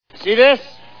See this?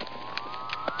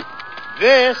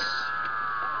 This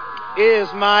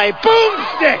is my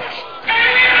boomstick!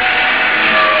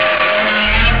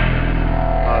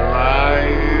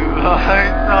 Alive! It's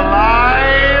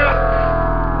alive!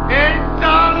 It's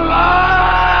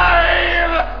alive!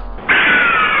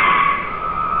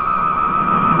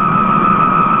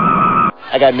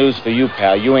 I got news for you,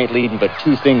 pal. You ain't leading but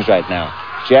two things right now.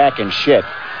 Jack and shit.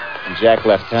 And Jack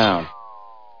left town.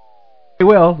 They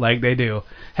will, like they do.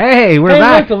 Hey, we're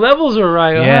back. Look, the levels are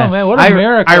right. Yeah. Oh, man, what a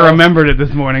miracle. I remembered it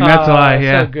this morning. That's why,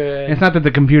 yeah. So good. It's not that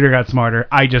the computer got smarter.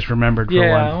 I just remembered for one.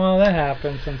 Yeah, well, that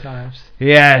happens sometimes.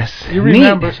 Yes. You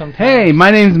remember sometimes. Hey,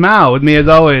 my name's Mao. With me, as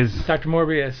always, Dr.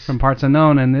 Morbius. from Parts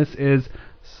Unknown, and this is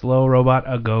Slow Robot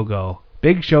A Go-Go.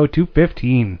 Big Show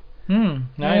 215.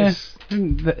 Nice.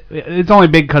 It's only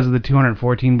big because of the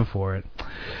 214 before it.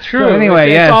 True. So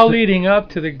anyway, it's all leading up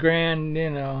to the grand,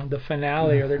 the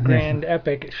finale or the grand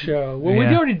epic show. Well, we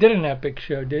already did an epic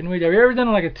show, didn't we? Have you ever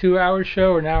done like a 2-hour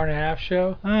show or an hour and a half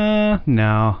show?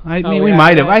 No. I mean, we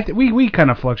might have. We kind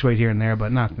of fluctuate here and there,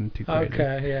 but nothing too crazy.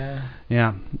 Okay, yeah.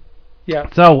 Yeah. Yeah.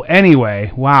 So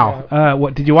anyway, wow. Yeah.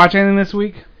 What did you watch anything this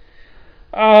week?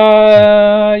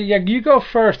 Yeah, you go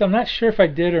first. I'm not sure if I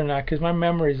did or not because my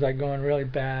memory's like going really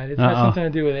bad. It's got something to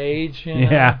do with age. You know?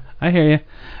 Yeah, I hear you.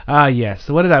 Yes.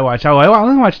 So what did I watch? Oh, I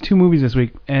only watched 2 movies this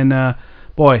week, and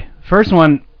boy, first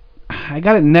one, I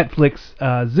got it Netflix.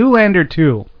 Zoolander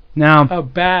 2. Now. Oh,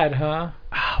 bad, huh?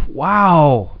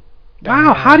 Wow.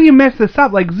 Wow. How do you mess this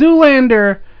up? Like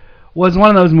Zoolander was one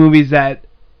of those movies that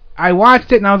I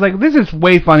watched it and I was like, this is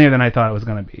way funnier than I thought it was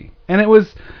going to be, and it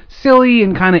was silly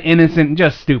and kind of innocent and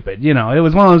just stupid. It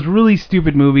was one of those really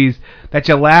stupid movies that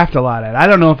you laughed a lot at. I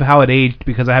don't know how it aged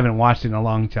because I haven't watched it in a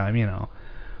long time,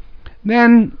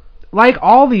 Then, like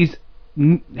all these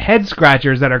head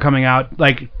scratchers that are coming out,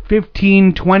 like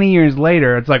 15, 20 years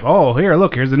later, it's like, oh,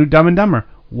 here's a new Dumb and Dumber.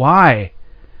 Why?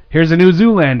 Here's a new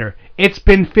Zoolander. It's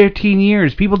been 15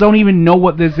 years. People don't even know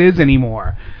what this is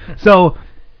anymore. So,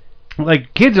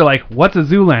 like, kids are like, what's a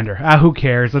Zoolander? Who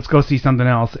cares? Let's go see something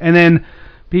else. And then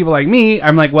people like me,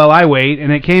 I'm like, well, I wait,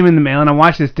 and it came in the mail, and I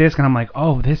watched this disc, and I'm like,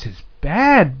 oh, this is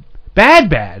bad.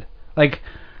 Bad. Like,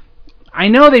 I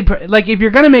know if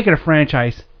you're going to make it a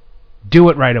franchise, do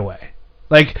it right away.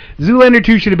 Like, Zoolander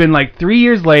 2 should have been, 3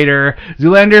 years later.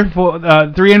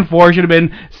 Zoolander 3 and 4 should have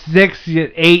been 6,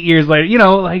 8 years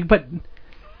later. But,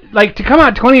 to come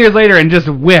out 20 years later and just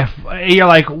whiff, you're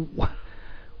like,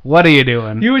 what are you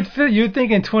doing? You would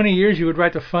think in 20 years you would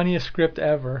write the funniest script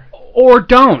ever. Or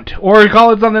don't, or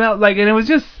call it something else. And it was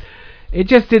just,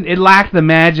 it lacked the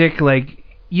magic.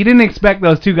 You didn't expect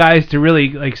those two guys to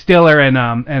really, Stiller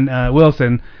and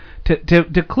Wilson,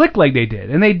 to click like they did,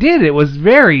 and they did. It was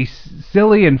very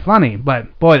silly and funny.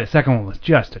 But boy, the second one was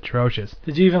just atrocious.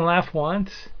 Did you even laugh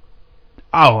once?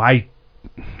 Oh, I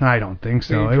don't think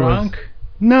so. Were you drunk?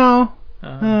 No,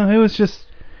 it was just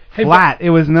flat. It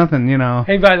was nothing,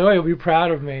 Hey, by the way, you'll be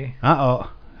proud of me. Uh-oh.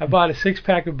 I bought a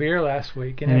 6-pack of beer last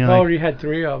week, and I've already had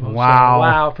 3 of them. Wow. So,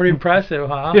 wow, pretty impressive,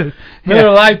 huh?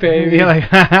 Miller Lite, baby. You're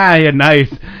like, yeah,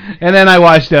 nice. And then I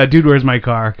watched Dude, Where's My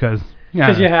Car? Because you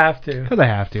have to. Because I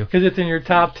have to. Because it's in your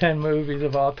top 10 movies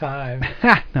of all time.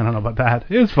 I don't know about that.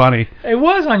 It was funny. It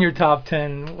was on your top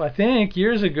 10, I think,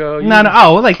 years ago. No.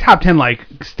 Oh, top 10,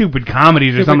 stupid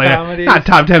comedies or something. Comedies. Not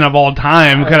top 10 of all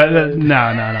time.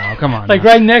 No. Come on.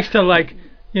 Right next to,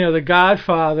 The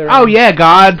Godfather. Oh, yeah,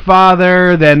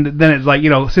 Godfather. Then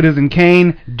it's Citizen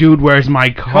Kane, Dude, Where's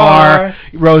My Car?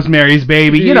 Rosemary's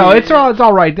Baby. It's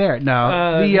all right there.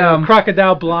 No.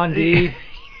 Crocodile Blondie.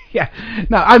 Yeah.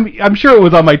 No, I'm sure it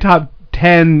was on my top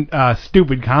 10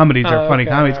 stupid comedies or funny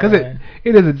comedies because it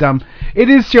is it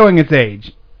is showing its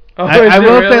age. Oh, I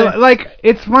will really? say,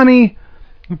 it's funny,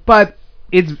 but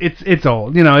it's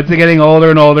old. It's getting older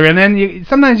and older, and then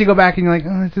sometimes you go back and you're like,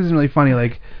 oh, this isn't really funny.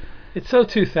 It's so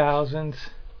 2000s.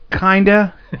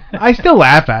 Kinda. I still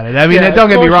laugh at it. I mean, Yeah, don't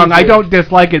get me wrong. I do. don't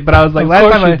dislike it, but I was like,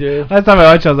 last time I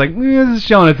watched it, I was like, this is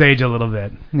showing its age a little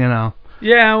bit.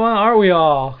 Yeah, well, are we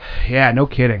all? Yeah, no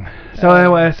kidding. So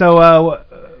anyway,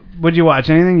 what'd you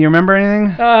watch? Anything? You remember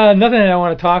anything? Nothing that I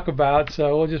want to talk about,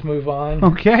 so we'll just move on.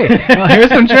 Okay. Well, here's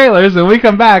some trailers, and when we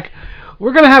come back,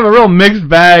 we're gonna have a real mixed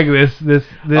bag this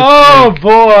Oh week.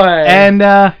 boy! And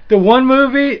the one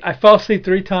movie I fell asleep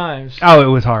 3 times. Oh, it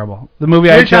was horrible. The movie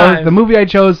I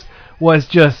chose was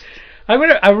just. I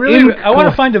want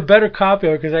to find a better copy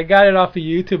of it because I got it off of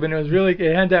YouTube and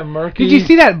it had that murky. Did you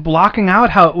see that blocking out?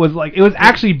 How it was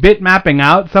actually bit mapping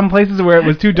out some places where it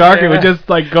was too dark. It would just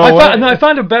go away. I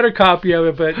found a better copy of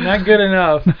it, but not good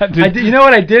enough. You know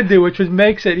what I did do, which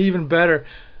makes it even better.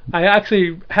 I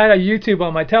actually had a YouTube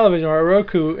on my television or a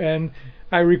Roku, and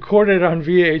I recorded it on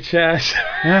VHS.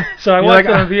 Yeah. So I You're watched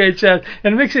like, it on VHS,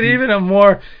 and it makes it even a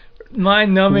more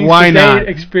mind-numbing Why sedate not?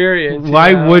 experience. Why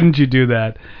you know? wouldn't you do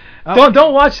that?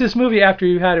 Don't watch this movie after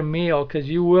you've had a meal, because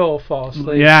you will fall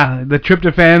asleep. Yeah, the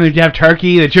tryptophan. If you have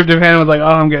turkey, the tryptophan was like, oh,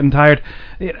 I'm getting tired.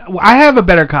 I have a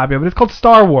better copy of it. It's called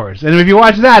Star Wars, and if you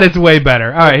watch that, it's way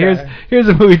better. All right, here's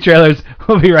the movie trailers.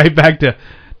 We'll be right back to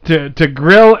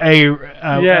grill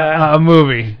a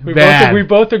movie. We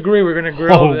both agree we're gonna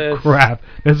grill this. Oh crap!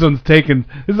 This one's taken.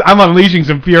 I'm unleashing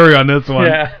some fury on this one.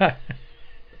 Yeah.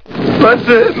 That's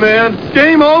it, man.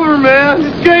 Game over, man.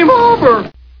 It's game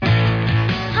over.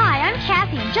 Hi, I'm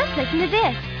Kathy, and just listen to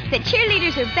this. The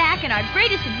cheerleaders are back in our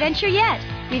greatest adventure yet.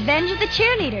 Revenge of the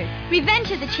Cheerleaders. Revenge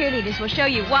of the Cheerleaders will show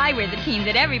you why we're the team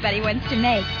that everybody wants to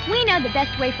make. We know the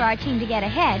best way for our team to get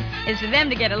ahead is for them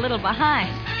to get a little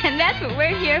behind. And that's what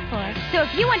we're here for. So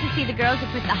if you want to see the girls who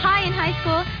put the high in high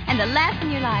school and the laughs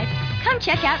in your life, come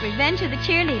check out Revenge of the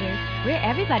Cheerleaders. We're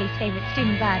everybody's favorite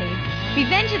student body.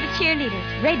 Revenge of the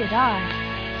Cheerleaders, rated R.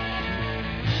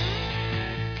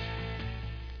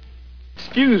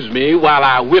 Excuse me while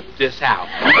I whip this out.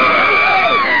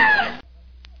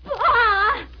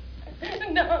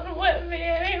 Don't whip me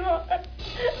anymore.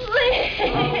 Please.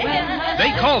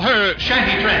 They call her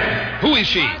Shanty Tramp. Who is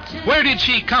she? Where did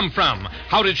she come from?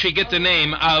 How did she get the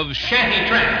name of Shanty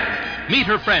Tramp? Meet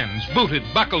her friends, booted,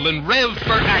 buckled, and revved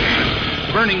for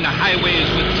action. Burning the highways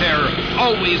with terror,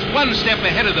 always one step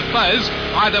ahead of the fuzz,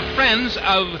 are the friends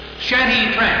of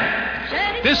Shanty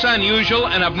Tramp. This unusual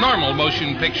and abnormal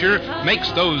motion picture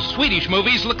makes those Swedish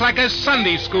movies look like a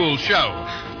Sunday school show.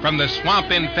 From the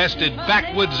swamp-infested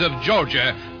backwoods of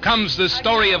Georgia comes the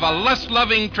story of a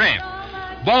lust-loving tramp.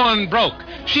 Born broke,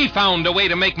 she found a way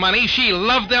to make money. She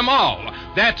loved them all.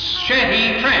 That's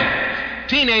Shanty Tramp.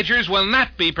 Teenagers will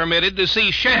not be permitted to see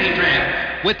Shanty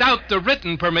Tramp without the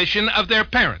written permission of their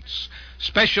parents.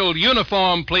 Special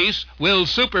uniformed police will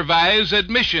supervise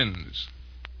admissions.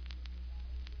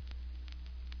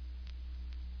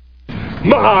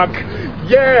 Mock,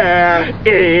 yeah,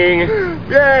 ing,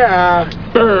 yeah,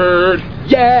 bird,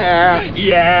 yeah,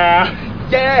 yeah,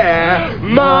 yeah,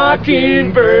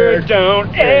 mockingbird,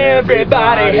 don't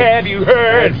everybody have you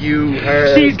heard?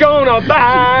 She's gonna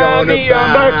buy me a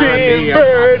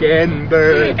mockingbird, and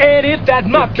if that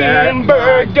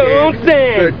mockingbird don't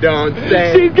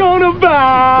sing, she's gonna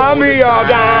buy me a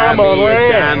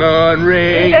diamond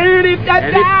ring, and if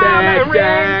that diamond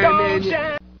ring don't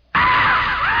shine.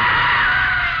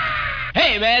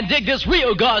 Hey man, dig this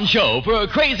Rio Gone show for a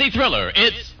crazy thriller.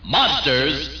 It's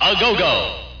Monsters A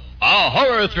Go-Go. A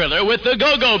horror thriller with the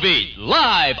go-go beat,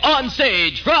 live on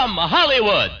stage from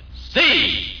Hollywood.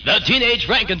 See the Teenage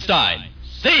Frankenstein.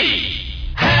 See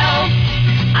Help!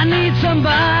 I need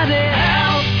somebody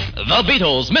help! The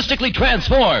Beatles mystically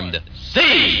transformed.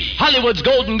 See Hollywood's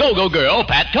golden go-go girl,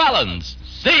 Pat Collins.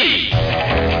 See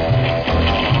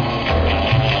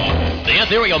the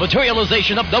ethereal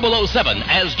materialization of 007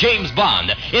 as James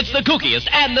Bond. It's the kookiest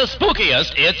and the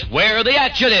spookiest. It's where the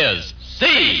action is.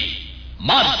 See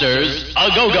Monsters A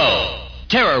Go-Go.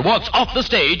 Terror walks off the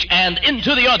stage and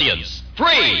into the audience.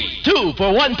 Free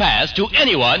 2-for-1 pass to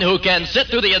anyone who can sit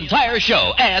through the entire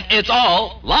show, and it's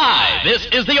all live. This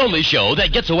is the only show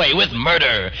that gets away with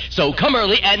murder. So come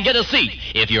early and get a seat.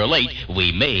 If you're late,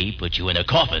 we may put you in a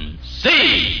coffin.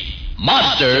 See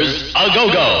Monsters A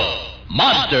Go-Go.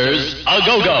 Monsters A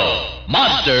Go-Go.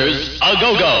 Monsters A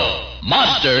Go-Go.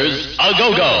 Monsters A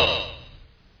Go-Go.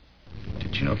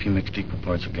 Did you know if you mixed equal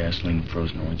parts of gasoline and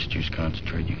frozen orange juice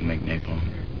concentrate, you can make napalm?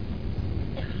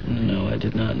 No, I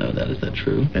did not know that. Is that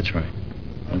true? That's right.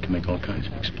 One can make all kinds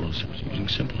of explosives using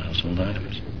simple household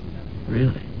items.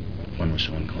 Really? One was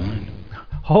so inclined.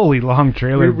 Holy long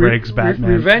trailer breaks,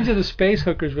 Batman. Revenge of the Space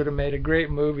Hookers would have made a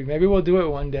great movie. Maybe we'll do it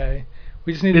one day.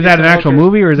 We just need. Is that an actual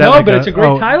movie, or is that no? like But it's a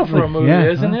great title for a movie,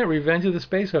 isn't it? Revenge of the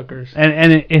Space Hookers.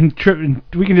 And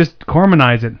we can just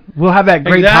Cormanize it. We'll have that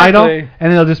great title,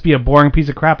 and it'll just be a boring piece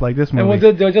of crap like this movie.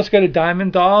 And they'll just go to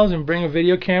Diamond Dolls and bring a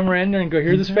video camera in there and go,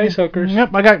 here's the Space Hookers.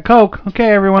 Yep, I got Coke. Okay,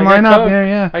 everyone, line up.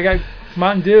 Yeah. I got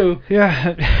Mountain Dew.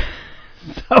 Yeah.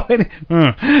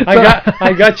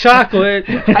 I got chocolate.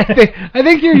 I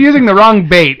think you're using the wrong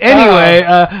bait. Anyway,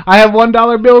 I have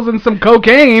 $1 bills and some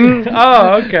cocaine.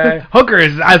 Oh, okay.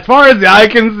 Hookers, as far as the eye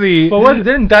can see. But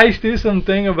didn't Dice do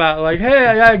something about like, hey,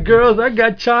 I got girls, I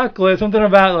got chocolate, something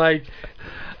about like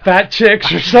fat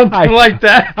chicks or something like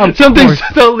that? Something's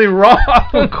totally wrong.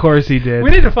 Of course he did. We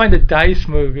need to find a Dice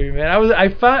movie, man. I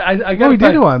got. We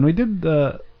did one. We did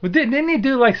the. But didn't he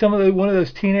do like one of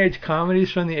those teenage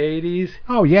comedies from the 80s?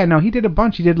 Oh yeah, no, he did a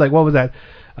bunch. He did like, what was that?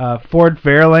 Ford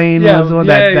Fairlane was the one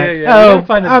that Oh,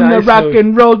 I'm the rock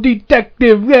and roll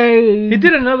detective. Yay. He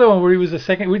did another one where he was the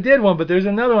second. We did one, but there's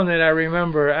another one that I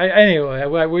remember. Anyway,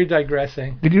 we're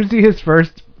digressing. Did you see his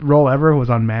first role ever was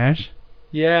on MASH?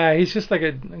 Yeah, he's just like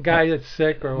a guy that's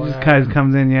sick or whatever. This guy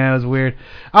comes in, it was weird.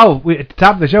 Oh, at the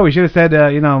top of the show, we should have said,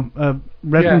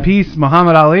 rest in peace,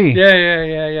 Muhammad Ali.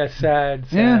 Yeah. Sad.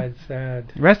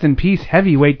 Rest in peace,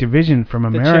 heavyweight division from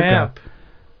America. The champ.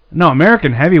 No,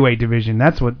 American heavyweight division.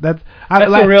 That's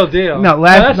the real deal. No,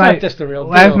 that's not just the real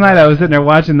deal. Last night I was sitting there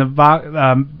watching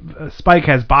the Spike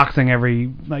has boxing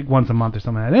every once a month or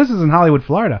something like that. This is in Hollywood,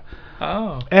 Florida.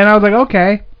 Oh. And I was like,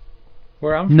 okay.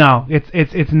 Where I'm from? No, it's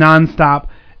nonstop.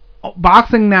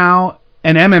 Boxing now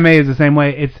and MMA is the same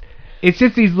way. It's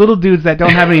just these little dudes that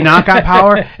don't have any knockout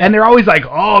power, and they're always like,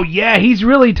 oh yeah, he's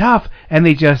really tough, and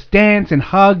they just dance and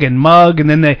hug and mug, and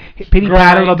then they pity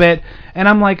pat a little bit, and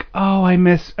I'm like, oh, I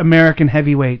miss American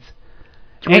heavyweights.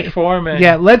 George Foreman.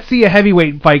 Yeah, let's see a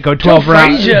heavyweight fight go 12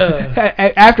 rounds.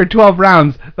 After 12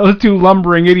 rounds, those two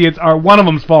lumbering idiots one of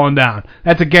them's falling down.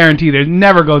 That's a guarantee. There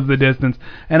never goes the distance.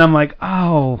 And I'm like,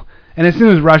 oh. And as soon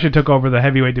as Russia took over the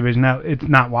heavyweight division, now it's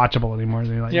not watchable anymore.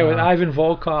 They're like, with Ivan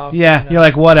Volkov. Yeah, you're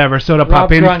like, whatever. Soda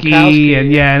Popinski,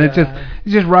 and it's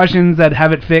just Russians that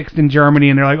have it fixed in Germany,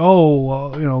 and they're like, oh,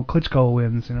 well, Klitschko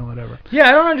wins, whatever. Yeah,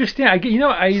 I don't understand. You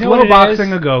know Slow what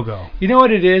boxing a go-go. You know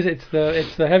what it is? It's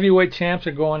the heavyweight champs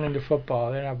are going into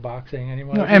football. They're not boxing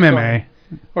anymore. No, MMA.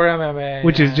 Or MMA.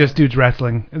 Which is just dudes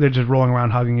wrestling. They're just rolling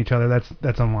around hugging each other. That's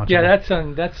unwatchable. Yeah, that's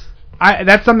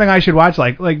that's something I should watch.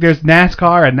 Like there's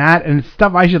NASCAR and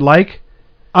stuff I should like.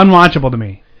 Unwatchable to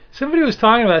me. Somebody was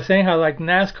talking about saying how like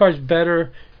NASCAR's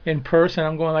better in person.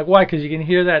 I'm going like, why? Because you can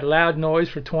hear that loud noise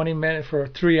for 20 minutes for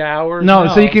 3 hours. No,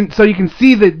 so you can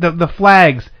see the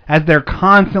flags as they're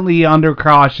constantly under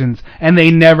cautions and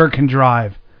they never can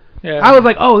drive. Yeah. I was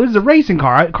like, oh, this is a racing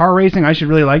car racing. I should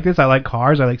really like this. I like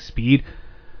cars. I like speed.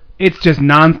 It's just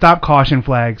nonstop caution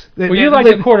flags. Well, you like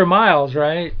the quarter miles,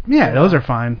 right? Yeah, those are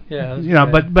fine. Yeah,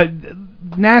 but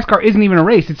NASCAR isn't even a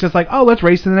race. It's just like, oh, let's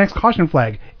race to the next caution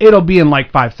flag. It'll be in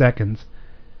like 5 seconds.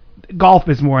 Golf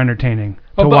is more entertaining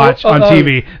to watch on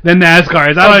TV than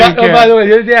NASCAR is. I don't even care. Oh, by the way,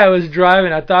 the other day I was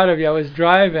driving. I thought of you. I was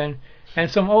driving,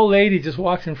 and some old lady just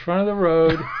walks in front of the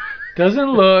road,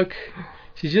 doesn't look.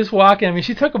 She's just walking. I mean,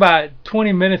 she took about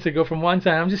 20 minutes to go from one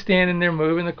side. I'm just standing there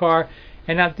moving the car.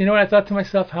 And you know what I thought to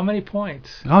myself? How many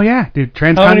points? Oh, yeah, dude.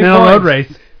 Transcontinental Road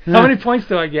Race. Yeah. How many points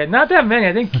do I get? Not that many.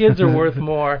 I think kids are worth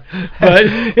more. But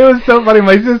it was so funny.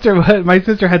 My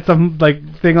sister had some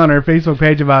thing on her Facebook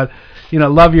page about,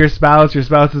 love your spouse. Your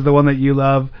spouse is the one that you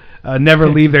love. Never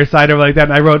leave their side or like that.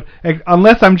 And I wrote,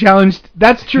 unless I'm challenged,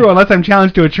 that's true, unless I'm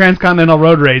challenged to a transcontinental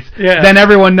road race, then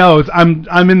everyone knows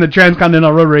I'm in the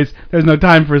transcontinental road race. There's no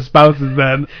time for spouses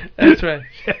then. That's right.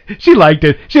 She liked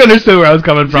it. She understood where I was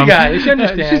coming from. She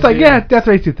understands. She's like, yeah, Death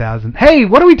Race 2000. Hey,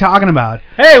 what are we talking about?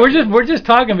 Hey, we're just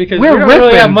talking because we don't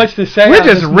really have much to say. We're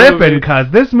just ripping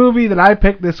because this movie that I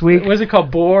picked this week. Was it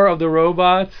called Boar of the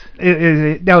Robots?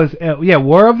 War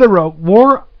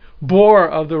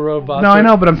of the Robots. No, I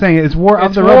know, but I'm saying it's War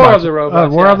of the Robots. War of the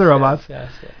Robots. War of the Robots.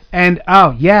 Yes. And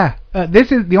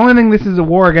this is the only thing this is a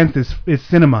war against is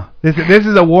cinema. This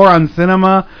is a war on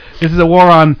cinema. This is a war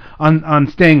on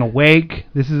staying awake.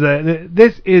 This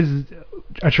is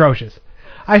atrocious.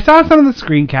 I saw some of the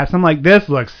screen caps. I'm like, this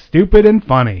looks stupid and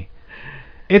funny.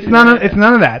 It's none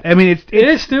of that. I mean, it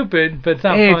is stupid, but it's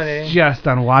not funny. It's just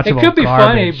unwatchable. It could be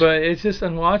garbage. funny, but it's just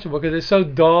unwatchable because it's so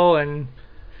dull and.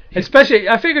 Especially,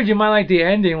 I figured you might like the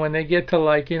ending when they get to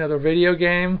the video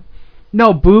game.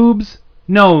 No boobs.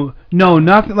 No,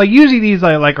 nothing. Like usually these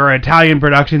are Italian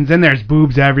productions, and there's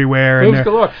boobs everywhere. Boobs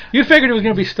galore. You figured it was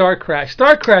going to be Star Crash.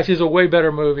 Star Crash is a way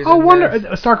better movie.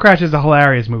 Star Crash is a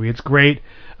hilarious movie. It's great.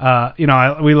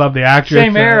 We love the actress.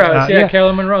 Same era,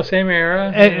 Carolyn Monroe, same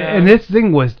era. And this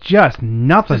thing was just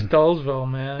nothing. Just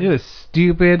Dullsville, man. It was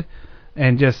stupid.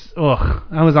 And just,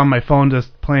 I was on my phone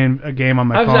just playing a game on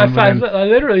my phone. I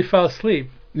literally fell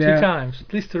asleep 2 times,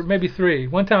 at least maybe 3.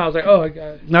 One time I was like, oh,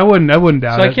 God. I wouldn't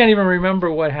doubt it. So I can't even remember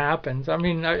what happens. I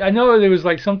mean, I know there was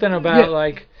something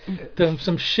about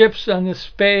some ships on the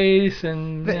space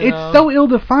and. It's so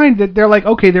ill-defined that they're like,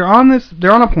 okay, they're on a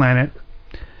planet,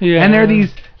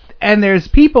 and there's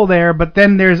people there, but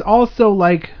then there's also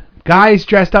guys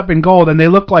dressed up in gold, and they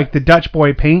look like the Dutch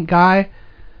Boy Paint guy.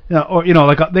 Or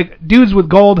dudes with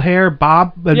gold hair,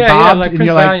 Bob, like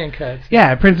Prince Valiant cuts.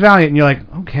 Yeah, Prince Valiant, and you're like,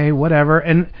 okay, whatever,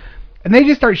 and they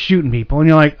just start shooting people, and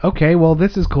you're like, okay, well,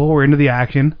 this is cool, we're into the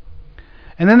action,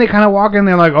 And then they kind of walk in,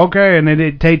 they're like, okay, and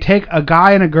they take a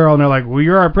guy and a girl, and they're like, well,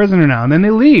 you're our prisoner now, and then they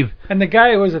leave. And the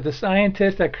guy, was it the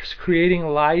scientist that's creating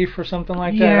life or something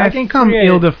like that? Yeah, I it's can some create,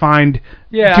 ill-defined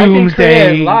yeah, doomsday. I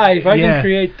can create life. I can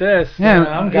create this. Yeah, You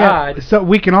know, I'm God. So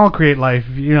we can all create life,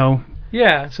 you know.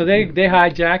 Yeah, so they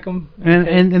hijack him.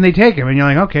 And they take him, and you're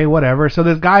like, okay, whatever. So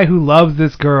this guy who loves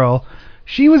this girl,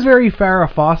 she was very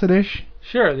Farrah Fawcett-ish.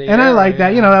 Sure. And I like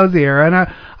that, you know, that was the era. And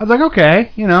I was like,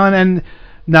 okay, you know, and then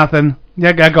nothing.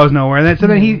 That goes nowhere. And then, so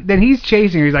then he's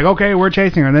chasing her. He's like, okay, we're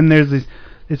chasing her. And then there's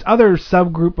this other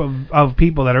subgroup of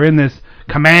people that are in this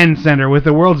command center with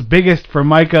the world's biggest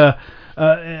Formica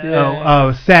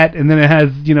set, and then it has,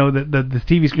 you know, the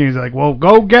TV screen is like, well,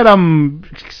 go get him,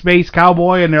 space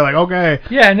cowboy, and they're like, okay.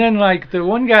 Yeah, and then like the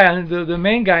one guy, the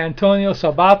main guy, Antonio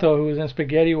Sabato, who was in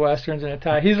spaghetti westerns and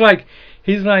Italian, he's like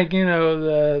you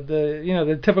know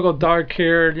the typical dark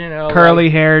haired, you know, curly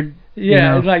haired.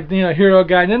 Yeah, you know. like, you know, hero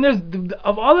guy. And then there's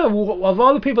of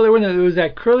all the people that were in there was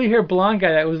that curly haired blonde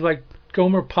guy that was like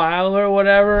Gomer Pyle or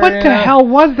whatever. What the hell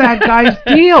was that guy's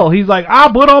deal? He's like,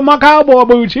 I'll put on my cowboy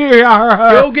boots here.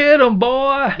 Go get him,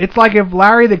 boy. It's like if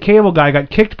Larry the Cable Guy got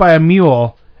kicked by a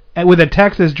mule with a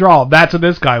Texas drawl. That's what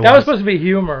this guy was. That was supposed to be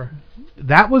humor.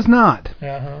 That was not.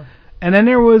 Uh-huh. And then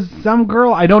there was some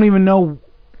girl, I don't even know.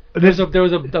 There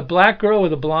was a black girl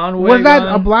with a blonde wig. Was that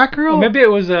on. a black girl? Or maybe it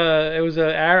was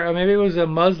a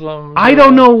Muslim. I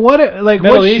don't know what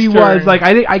Middle she Eastern. was. Like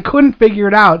I couldn't figure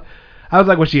it out. I was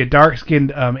like, was she a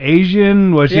dark-skinned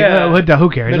Asian? Was she? Who cares?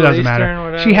 Middle it doesn't Eastern, matter.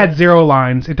 whatever. She had 0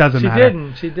 lines. It doesn't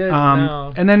matter. She didn't.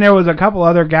 No. And then there was a couple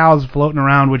other gals floating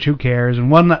around, which who cares? And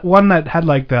one that had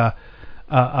like the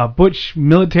a butch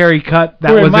military cut.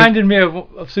 That reminded me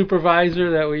of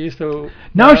Supervisor that we used to.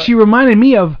 No, she reminded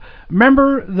me of.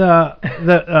 Remember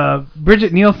the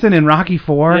Bridget Nielsen in Rocky IV?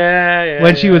 Yeah.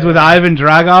 When she was with Ivan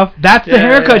Dragoff? That's the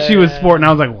haircut she was sporting. I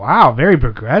was like, wow, very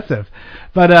progressive.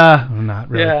 But not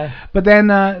really. Yeah. But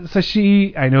then so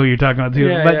she, I know who you're talking about too.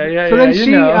 So then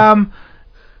she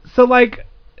so like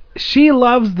she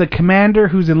loves the commander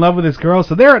who's in love with this girl.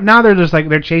 So they're just like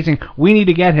they're chasing. We need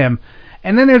to get him.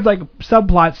 And then there's like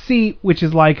subplot C, which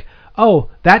is like, oh,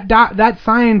 that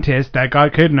scientist that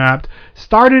got kidnapped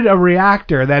started a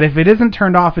reactor that if it isn't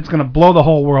turned off, it's going to blow the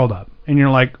whole world up. And you're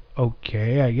like,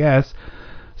 okay, I guess.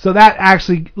 So that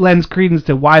actually lends credence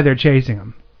to why they're chasing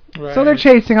him. Right. So they're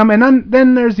chasing him, and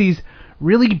then there's these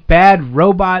really bad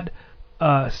robot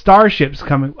starships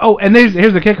coming. Oh, and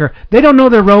here's the kicker. They don't know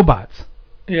they're robots.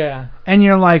 Yeah. And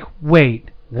you're like, wait,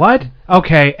 what?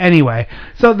 Okay, anyway.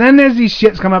 So then there's these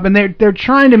ships come up, and they're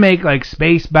trying to make like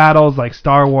space battles like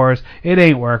Star Wars. It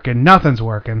ain't working. Nothing's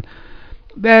working.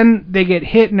 Then they get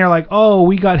hit, and they're like, oh,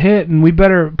 we got hit, and we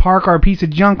better park our piece of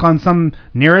junk on some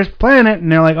nearest planet.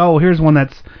 And they're like, oh, here's one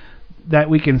that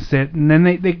we can sit. And then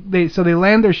they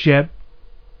land their ship.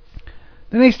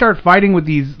 Then they start fighting with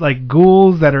these like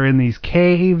ghouls that are in these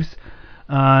caves.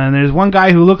 And there's one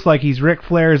guy who looks like he's Ric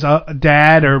Flair's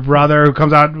dad or brother who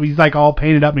comes out. He's like all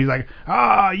painted up, and he's like,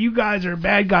 you guys are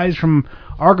bad guys from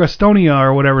Argostonia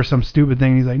or whatever, some stupid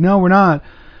thing. He's like, no, we're not.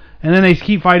 And then they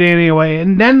keep fighting anyway.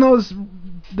 And then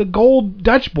the gold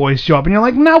Dutch boys show up, and you're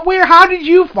like, now how did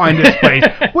you find this place?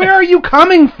 Where are you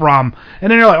coming from?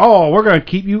 And then they're like, oh,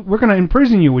 we're gonna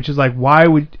imprison you, which is like, why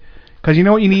would? Because you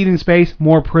know what you need in space?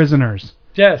 More prisoners.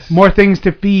 Yes. More things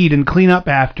to feed and clean up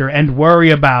after and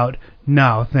worry about.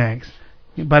 No, thanks.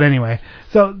 But anyway,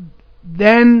 so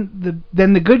then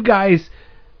the good guys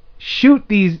shoot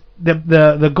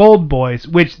the gold boys,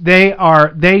 which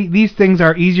these things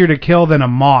are easier to kill than a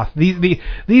moth.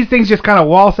 These things just kind of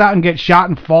waltz out and get shot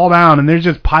and fall down, and there's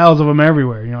just piles of them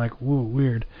everywhere. And you're like, ooh,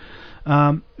 weird.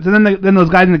 So then those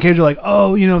guys in the cage are like,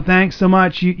 oh, thanks so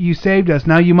much. You saved us.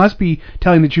 Now you must be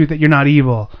telling the truth that you're not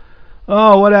evil.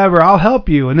 Oh, whatever, I'll help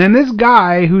you. And then this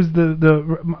guy, who's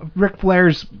the Ric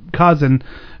Flair's cousin,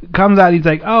 comes out. He's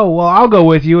like, oh, well, I'll go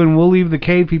with you, and we'll leave the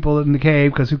cave people in the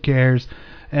cave, because who cares?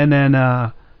 And then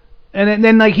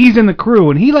like he's in the crew,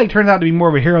 and he like turns out to be more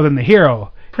of a hero than the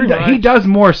hero. Pretty much. He does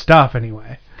more stuff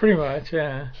anyway. Pretty much,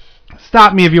 yeah.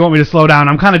 Stop me if you want me to slow down.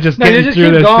 I'm kind of just getting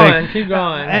through this thing. Keep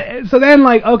going. So then,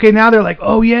 like, okay, now they're like,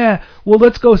 oh yeah, well,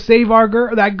 let's go save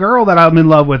that girl that I'm in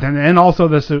love with, and also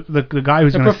the guy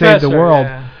who's going to save the world,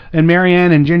 and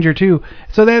Marianne and Ginger too.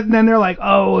 So then they're like,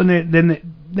 oh, and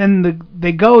then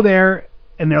they go there,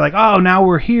 and they're like, oh, now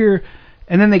we're here,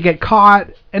 and then they get caught,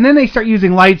 and then they start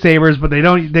using lightsabers, but they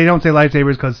don't say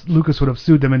lightsabers because Lucas would have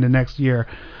sued them into next year.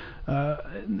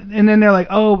 And then they're like,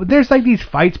 oh, but there's like these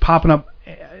fights popping up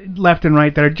left and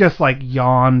right that are just like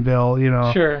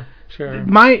Yawnville, Sure.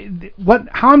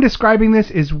 How I'm describing this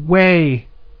is way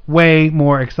way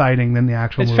more exciting than the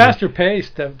actual It's movie. faster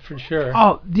paced, for sure.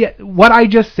 Oh, yeah. What I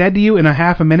just said to you in a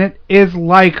half a minute is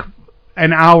like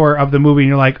an hour of the movie, and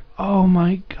you're like, oh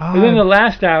my god. And then the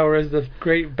last hour is the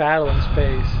great battle in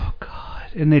space. Oh god.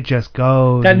 And it just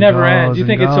goes. That and never goes ends. You and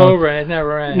think it's goes. over, and it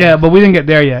never ends. Yeah, but we didn't get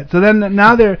there yet. So then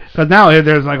now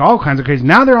there's like all kinds of crazy.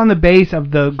 Now they're on the base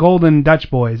of the Golden Dutch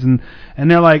Boys, and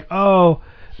they're like, oh,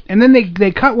 and then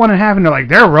they cut one in half, and they're like,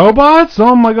 they're robots?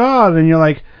 Oh my god. And you're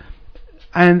like,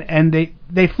 and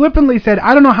they flippantly said,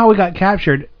 I don't know how we got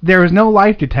captured. There is no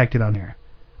life detected on here,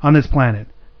 on this planet.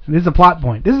 And this is a plot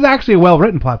point. This is actually a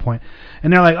well-written plot point.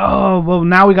 And they're like, oh, well,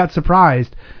 now we got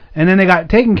surprised. And then they got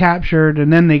captured,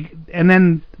 and then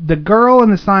the girl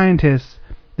and the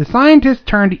scientist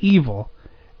turned evil.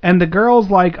 And the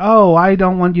girl's like, oh, I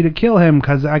don't want you to kill him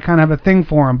because I kind of have a thing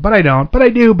for him. But I don't. But I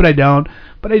do. But I don't.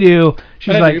 But I do.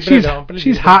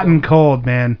 She's hot and cold,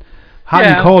 man. Hot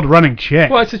and cold running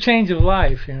chick. Well, it's a change of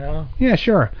life, you know. Yeah,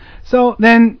 sure. So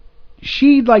then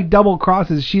she like double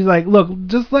crosses. She's like, look,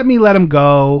 just let him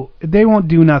go. They won't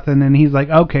do nothing. And he's like,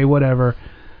 okay, whatever.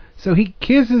 So he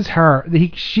kisses her.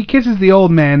 She kisses the old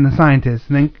man, the scientist,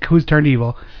 and then who's turned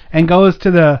evil, and goes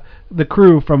to the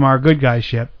crew from our good guy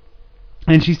ship.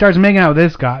 And she starts making out with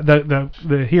this guy,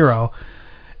 the hero,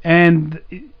 and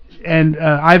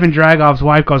Ivan Dragov's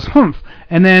wife goes humph,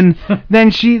 and then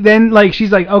she's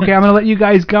like, okay, I'm gonna let you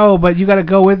guys go, but you gotta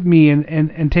go with me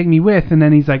and take me with. And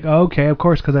then he's like, oh, okay, of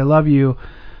course, because I love you.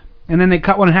 And then they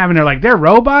cut one in half, and they're like, they're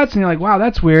robots, and you're like, wow,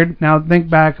 that's weird. Now think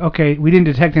back, okay, we didn't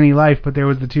detect any life, but there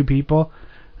was the two people.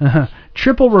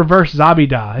 Triple reverse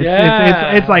Zabida.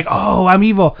 It's like, oh, I'm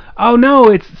evil. Oh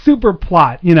no, it's super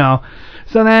plot, you know.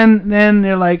 So then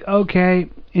they're like, okay,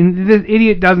 and this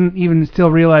idiot doesn't even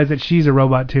still realize that she's a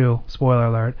robot too. Spoiler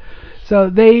alert. So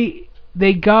they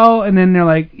go, and then they're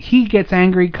like, he gets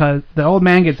angry because the old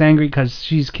man gets angry because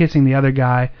she's kissing the other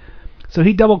guy. So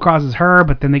he double crosses her,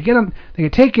 but then they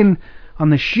get taken on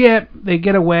the ship. They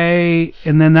get away,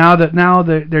 and then now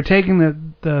they're taking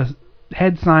the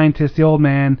head scientist, the old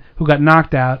man who got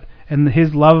knocked out, and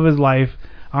his love of his life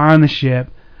are on the ship.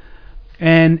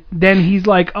 And then he's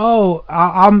like, oh,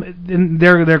 and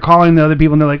they're calling the other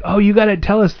people, and they're like, oh, you got to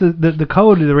tell us the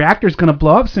code. The reactor's going to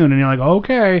blow up soon. And you're like,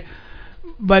 okay.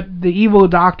 But the evil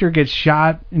doctor gets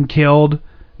shot and killed. And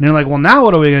they're like, well, now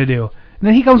what are we going to do? And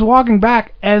then he comes walking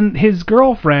back, and his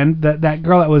girlfriend, that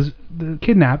girl that was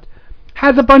kidnapped,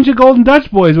 has a bunch of Golden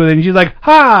Dutch Boys with her. And she's like,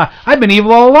 ha, I've been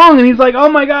evil all along. And he's like, oh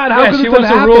my God, how could this have happened?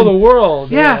 She wants to rule the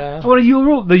world. Yeah. I want to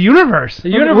rule the universe. The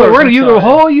universe. We're going to use the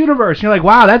whole universe. And you're like,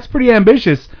 wow, that's pretty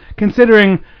ambitious,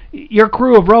 considering your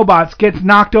crew of robots gets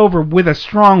knocked over with a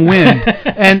strong wind.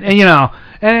 and you know,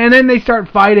 and then they start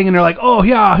fighting, and they're like, oh,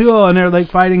 yeah, and they're like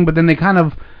fighting, but then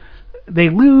they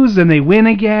lose, and they win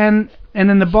again. And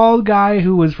then the bald guy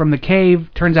who was from the cave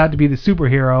turns out to be the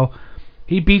superhero.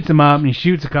 He beats him up, and he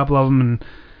shoots a couple of them, and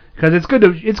because it's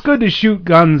good to shoot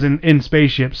guns in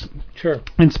spaceships. Sure.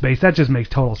 In space, that just makes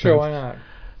total sense. Sure, why not?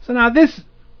 So now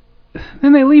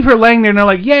then they leave her laying there, and they're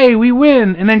like, yay, we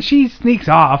win. And then she sneaks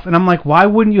off, and I'm like, why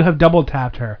wouldn't you have double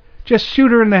tapped her? Just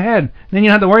shoot her in the head. Then you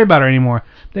don't have to worry about her anymore.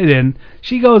 They didn't.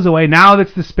 She goes away. Now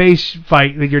that's the space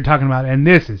fight that you're talking about, and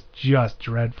this is just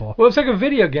dreadful. Well, it's like a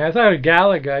video game. I thought it was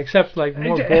Galaga, except like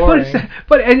more boring.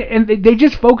 But they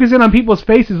just focus in on people's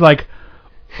faces like,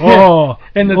 oh.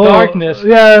 In the darkness.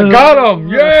 Yeah. Got him.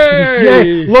 Yay! Yay!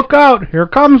 Look out. Here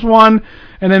comes one.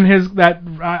 And then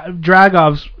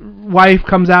Dragov's wife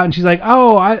comes out, and she's like,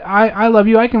 oh, I love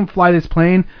you. I can fly this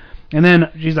plane. And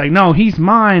then she's like, no, he's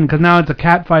mine, because now it's a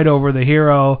cat fight over the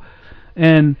hero.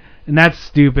 And that's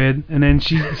stupid. And then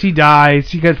she dies.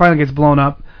 She finally gets blown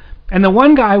up. And the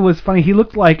one guy was funny. He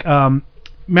looked like,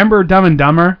 remember Dumb and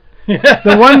Dumber?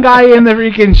 The one guy in the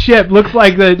freaking ship looks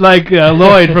like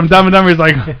Lloyd from Dumb and Dumber. Is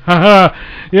like, haha,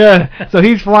 yeah. So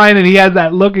he's flying, and he has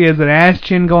that look. He has an ass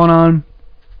chin going on.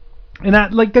 And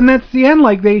then that's the end.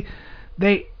 Like the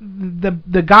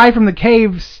guy from the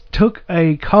caves took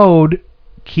a code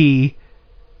key.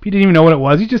 He didn't even know what it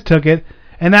was. He just took it,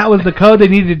 and that was the code they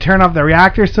needed to turn off the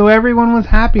reactor. So everyone was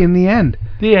happy in the end.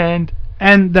 The end.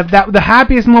 And the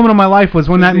happiest moment of my life was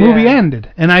when that movie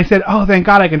ended, and I said, "Oh, thank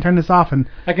God, I can turn this off and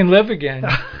I can live again.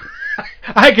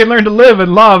 I can learn to live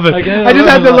and love." I just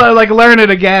had to learn it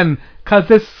again, because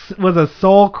this was a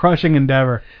soul-crushing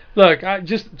endeavor. Look,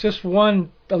 just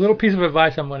one a little piece of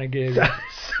advice I'm going to give you.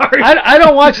 Sorry. I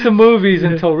don't watch the movies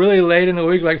until really late in the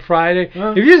week, like Friday.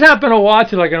 If you just happen to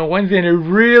watch it like on a Wednesday and it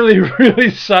really,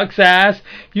 really sucks ass,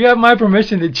 you have my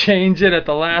permission to change it at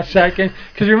the last second.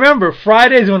 Because remember,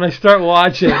 Friday's when I start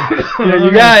watching.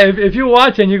 If you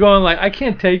watch it and you're going like, I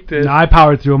can't take this. No, I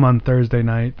powered through them on Thursday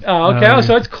night. Oh, okay.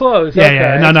 So it's close. Yeah, okay.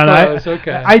 yeah. No.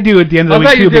 Okay. I do at the end of the week too.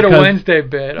 I thought you did a Wednesday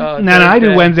bit. No, I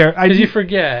do Wednesday. Because you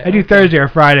forget. I do Thursday or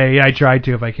Friday. Yeah, I try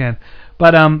to if I can.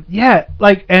 But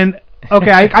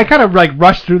okay, I kind of like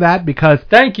rushed through that because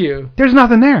thank you. There's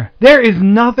nothing there. There is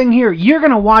nothing here. You're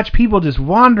gonna watch people just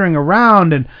wandering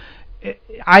around, and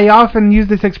I often use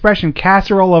this expression,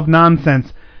 casserole of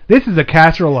nonsense. This is a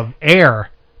casserole of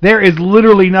air. There is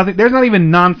literally nothing. There's not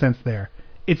even nonsense there.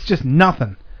 It's just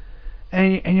nothing.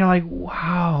 And you're like,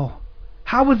 wow.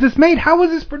 How was this made? How was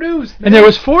this produced? And there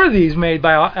was 4 of these made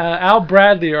by Al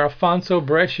Bradley or Alfonso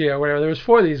Brescia or whatever. There was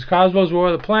 4 of these. Cosmos War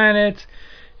of the Planets,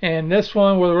 and this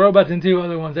one, War of the Robots, and 2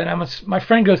 other ones. And my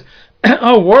friend goes,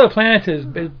 oh, War of the Planets is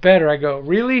better. I go,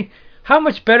 really? How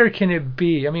much better can it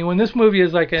be? I mean, when this movie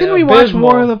is like Didn't we watch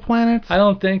War of the Planets? I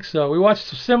don't think so. We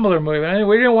watched a similar movie.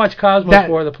 We didn't watch Cosmos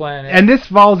War of the Planets. And this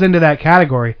falls into that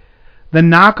category. The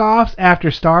knockoffs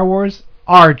after Star Wars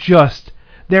are just,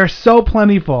 they're so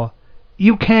plentiful.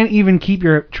 You can't even keep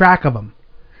your track of them.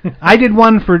 I did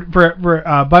one for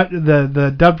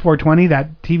the Dub 420,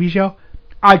 that TV show.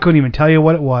 I couldn't even tell you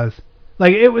what it was.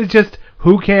 Like, it was just,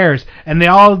 who cares? And they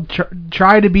all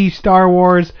try to be Star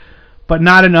Wars, but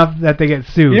not enough that they get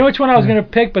sued. You know which one I was going to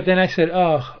pick, but then I said,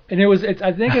 oh, and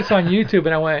I think it's on YouTube,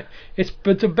 and I went, it's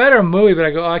a better movie, but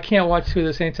I go, oh, I can't watch 2 of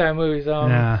the same time movies.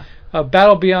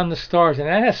 Battle Beyond the Stars, and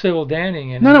that has Sybil Danning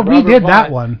in it. No, we did that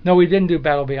one. No, we didn't do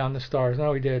Battle Beyond the Stars.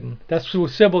 No, we didn't. That's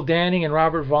with Sybil Danning and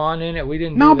Robert Vaughn in it. We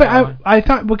didn't. No, do that one. I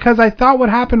thought what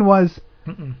happened was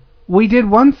we did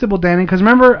one Sybil Danning because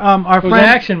remember our friend. It was an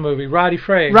action movie. Roddy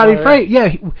Frey.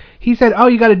 Yeah. He said, oh,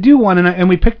 you got to do one, and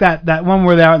we picked that one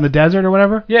where they're out in the desert or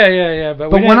whatever. Yeah.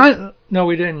 But no,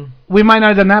 we didn't. We might not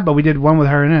have done that, but we did one with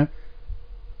her in it.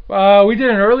 We did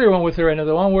an earlier one with her in it.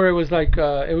 The one where it was like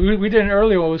we did an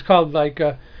earlier one. It was called like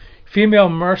Female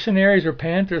Mercenaries or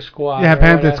Panther Squad. Yeah,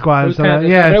 Panther Squad. It was Panther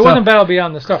Squad. But it wasn't Battle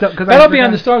Beyond the Stars. Battle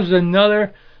Beyond the Stars was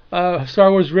another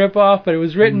Star Wars ripoff, but it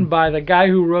was written by the guy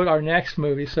who wrote our next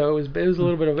movie. So it was a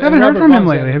little bit of. I haven't heard from him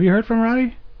lately. Have you heard from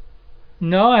Roddy?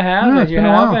 No, I haven't. No, it's been a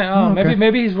while. Oh, okay.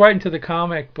 maybe he's writing to the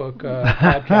comic book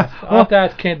podcast. I'll have to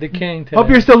ask the King today. Hope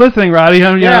you're still listening, Roddy.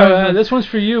 This one's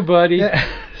for you, buddy.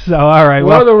 So, all right.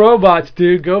 War of the Robots,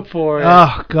 dude. Go for it.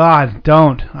 Oh, God,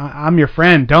 don't. I'm your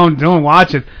friend. Don't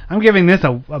watch it. I'm giving this a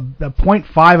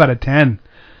 0.5 out of 10.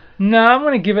 No, I'm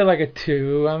going to give it like a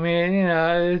 2. I mean,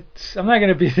 I'm not going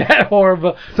to be that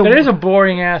horrible. So, but it is a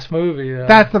boring-ass movie, though.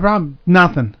 That's the problem.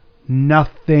 Nothing.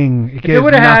 If it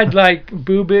would have had, like,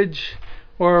 boobage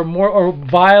or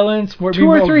violence, more 2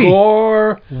 or 3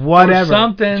 gore, whatever, or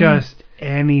something. Just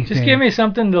anything. Just give me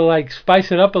something to like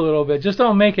spice it up a little bit. Just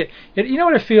don't make it. You know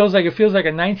what it feels like? It feels like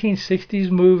a 1960s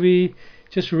movie,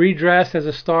 just redressed as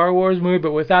a Star Wars movie,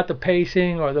 but without the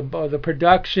pacing or the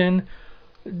production.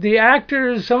 Some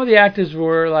of the actors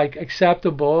were like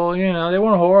acceptable. They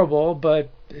weren't horrible,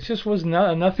 but it just was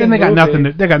nothing. And they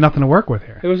got nothing to work with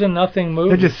here. It was a nothing movie.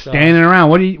 They're just standing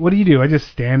around. What do you do? I just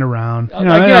stand around.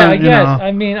 I guess.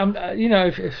 I mean,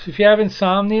 if you have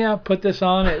insomnia, put this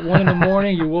on at 1 a.m.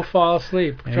 You will fall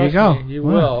asleep. There you go. You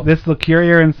will. This will cure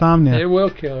your insomnia. It will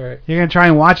cure it. You're gonna try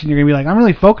and watch it, and you're gonna be like, I'm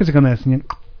really focusing on this, and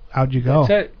out you go.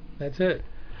 That's it.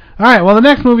 All right. Well, the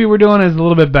next movie we're doing is a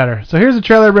little bit better. So here's a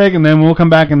trailer break, and then we'll come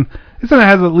back, and this one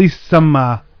has at least some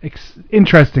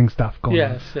interesting stuff going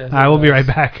on. Yes. All right. We'll be right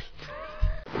back.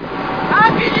 How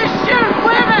can you shoot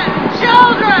women,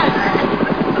 children?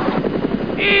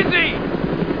 Easy.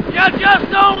 You just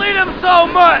don't need them so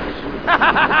much.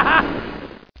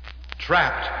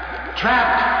 Trapped.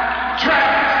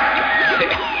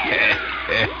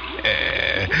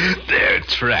 They're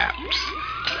trapped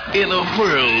in a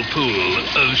whirlpool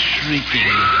of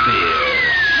shrieking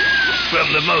fear. From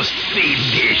the most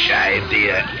fiendish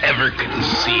idea ever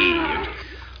conceived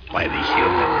by the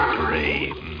human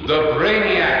brain. The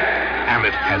Brainiac. And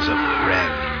it has a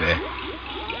friend.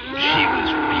 She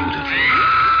was beautiful,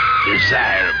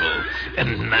 desirable,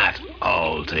 and not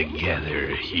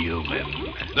altogether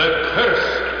human. The Curse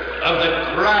of the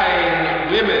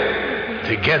Crying Women.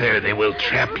 Together they will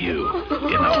trap you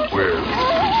in a whirlpool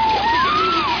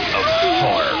of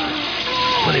horror.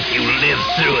 But if you live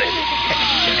through it,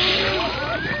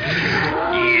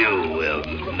 you will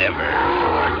never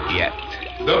forget.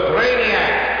 The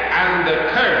Brainiac and the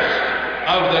Curse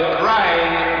of the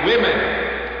Crying Women.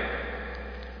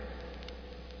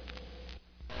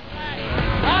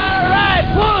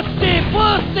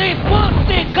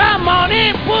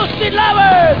 pussy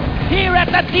lovers! Here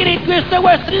at the Titty Twister,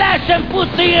 we're slashing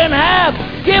pussy in half.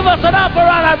 Give us an offer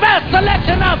on our vast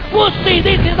selection of pussy.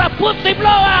 This is a pussy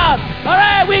blowout. All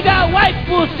right, we got white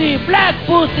pussy, black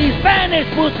pussy, Spanish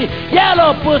pussy,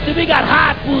 yellow pussy. We got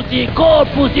hot pussy, cold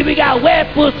pussy. We got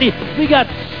wet pussy. We got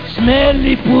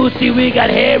smelly pussy. We got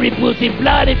hairy pussy,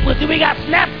 bloody pussy. We got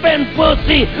snapping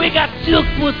pussy. We got silk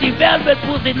pussy, velvet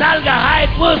pussy, nalga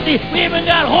hide pussy. We even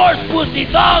got horse pussy,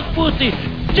 dog pussy,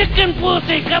 chicken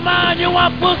pussy. Come on, you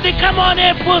want pussy? Come on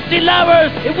in, pussy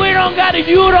lovers. If we don't got it,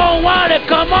 you don't want it.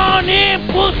 Come on in,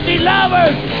 pussy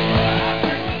lovers.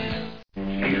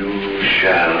 You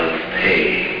shall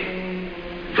pay,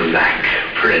 Black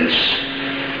Prince.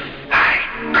 I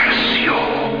curse you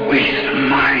with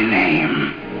my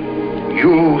name.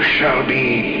 You shall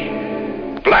be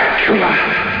Blackula.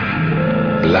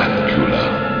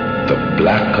 Blackula, the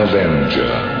Black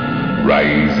Avenger,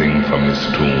 rising from his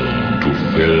tomb to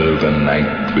fill the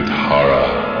night with horror.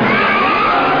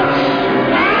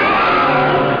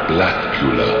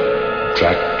 Blackula,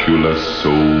 Dracula's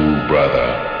soul brother,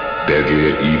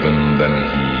 deadlier even than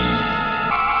he.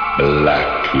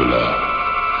 Blackula,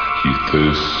 he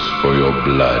thirsts for your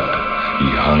blood, he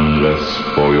hungers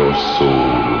for your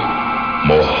soul,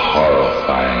 more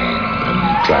horrifying than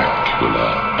Dracula.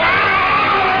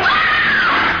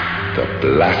 The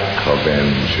Black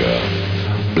Avenger,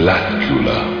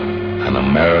 Blackula, an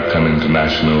American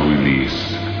international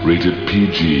release, rated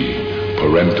PG,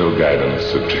 parental guidance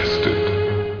suggested.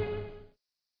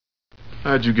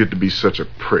 How'd you get to be such a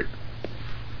prick?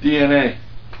 DNA.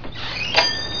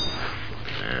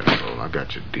 Asshole, I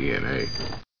got your DNA.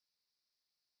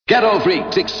 Ghetto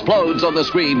Freaks explodes on the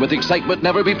screen with excitement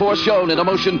never before shown in a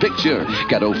motion picture.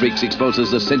 Ghetto Freaks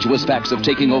exposes the sensuous facts of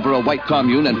taking over a white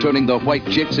commune and turning the white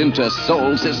chicks into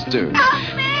soul sisters.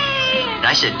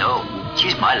 I said no.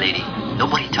 She's my lady.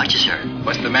 Nobody touches her.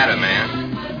 What's the matter,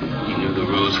 man? You knew the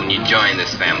rules when you joined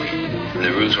this family. And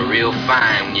the rules were real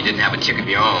fine when you didn't have a chick of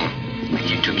your own. And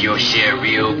you took your share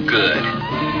real good.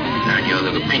 Now your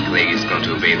little pink lady's going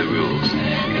to obey the rules.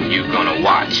 And you're going to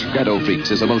watch. Ghetto Freaks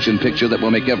is a motion picture that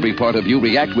will make every part of you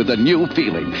react with a new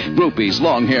feeling. Groupies,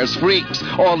 long hairs, freaks,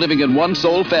 all living in one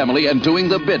soul family and doing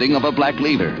the bidding of a black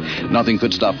leader. Nothing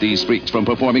could stop these freaks from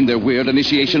performing their weird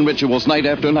initiation rituals night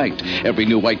after night. Every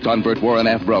new white convert wore an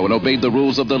afro and obeyed the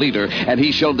rules of the leader, and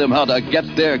he showed them how to get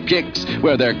their kicks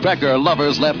where their cracker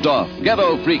lovers left off.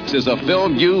 Ghetto Freaks is a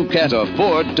film you can't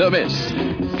afford to miss.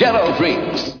 Ghetto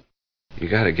Freaks. You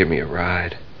gotta give me a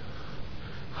ride.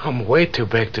 I'm way too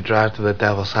big to drive to the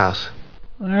devil's house.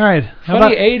 All right.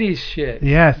 Funny 80s shit.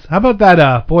 Yes. How about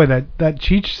that? Boy, that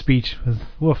Cheech speech was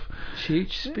woof.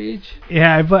 Cheech speech?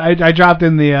 Yeah, I dropped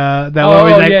in the that one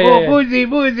where he's like, boozy,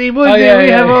 boozy, boozy. We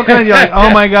have all kinds. You're like,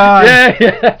 oh my god.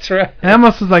 Yeah, that's right. And I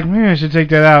almost was like, maybe I should take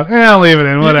that out. Yeah, I'll leave it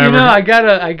in. Whatever. You know, I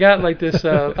got like this.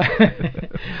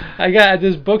 I got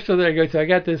this bookstore that I go to. I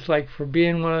got this like for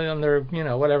being one on their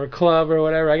whatever club or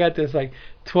whatever. I got this like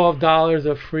 $12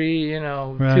 of free,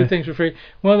 right. 2 things for free.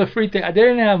 One of the free things, I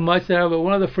didn't have much there, but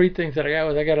one of the free things that I got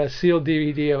was I got a sealed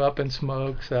DVD of Up in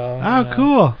Smoke. So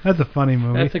cool. That's a funny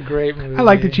movie. That's a great movie. I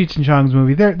like the Cheech and Chong's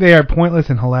movie. They are pointless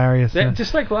and hilarious.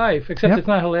 Just like life, except it's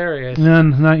not hilarious. No,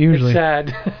 not usually. It's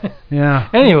sad. Yeah.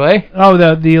 Anyway. Oh,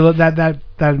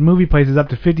 that movie place is up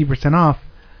to 50% off.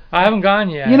 I haven't gone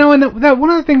yet. And that one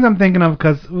of the things I'm thinking of,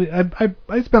 because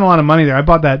I spent a lot of money there. I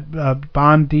bought that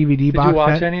Bond DVD box set. Did you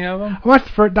watch any of them? I watched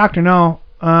for Dr. No.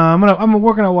 I'm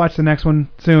working to watch the next one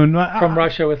soon. From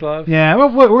Russia with Love. Yeah,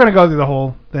 we're gonna go through the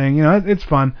whole thing. It's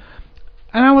fun.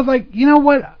 And I was like, you know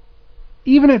what?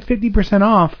 Even at 50%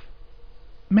 off,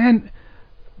 man,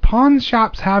 pawn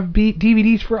shops have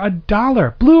DVDs for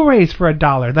 $1, Blu-rays for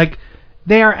 $1. Like,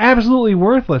 they are absolutely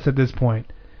worthless at this point.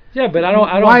 Yeah, but I don't.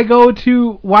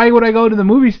 Why would I go to the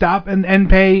movie stop and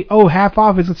pay half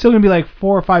off? It's still gonna be like $4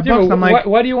 or $5. I'm like,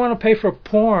 why do you want to pay for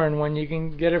porn when you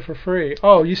can get it for free?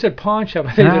 Oh, you said pawn shop.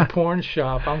 I think you said porn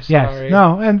shop. I'm sorry. Yes.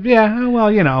 No. And yeah.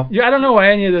 Well, Yeah, I don't know why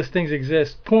any of those things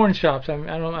exist. Porn shops. I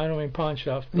don't mean pawn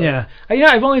shops. Yeah.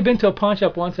 I've only been to a pawn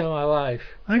shop once in my life.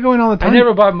 I go in all the time. I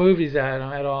never bought movies at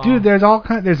all. Dude, there's all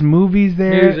kinds. There's movies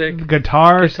there. Music.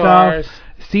 Guitars. Stuff.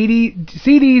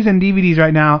 CDs and DVDs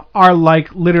right now are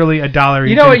like literally $1 each.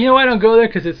 You know why I don't go there?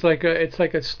 Because it's like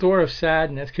a store of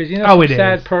sadness. Because a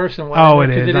sad person went there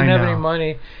because they didn't have any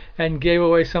money and gave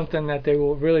away something that they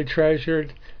really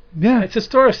treasured. Yeah, it's a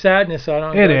store of sadness. So I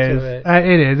don't go to it.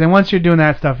 It is, and once you're doing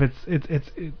that stuff,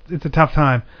 it's a tough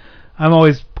time. I'm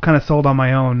always kind of sold on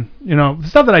my own. The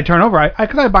stuff that I turn over,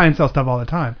 because I buy and sell stuff all the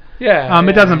time. Yeah.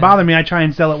 It doesn't bother me. I try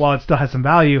and sell it while it still has some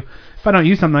value. If I don't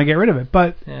use something, I get rid of it.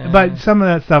 But some of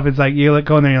that stuff, it's like you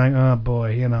go in there, and you're like, oh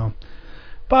boy,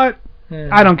 But Yeah.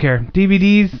 I don't care.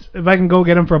 DVDs, if I can go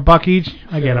get them for $1 each,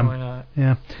 I get them. Why not?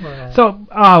 Yeah. Why not? So,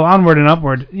 onward and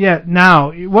upward. Yeah.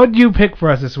 Now, what do you pick for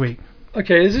us this week?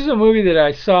 Okay, this is a movie that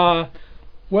I saw.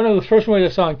 One of the first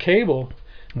movies I saw on cable.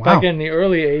 Wow. Back in the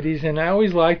early '80s, and I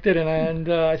always liked it.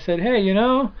 And I said, hey,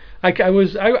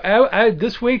 I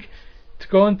this week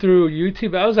going through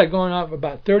YouTube, I was like going up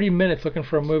about 30 minutes looking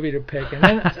for a movie to pick, and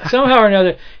then somehow or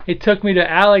another it took me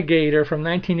to Alligator from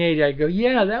 1980. I go,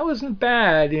 yeah, that wasn't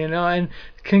bad, and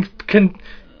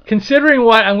considering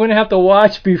what I'm going to have to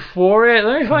watch before it,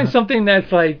 let me find something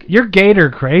that's like. You're Gator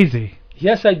crazy.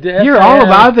 Yes, I did. You're all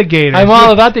about the Gators. I'm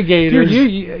all about the Gators.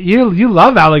 You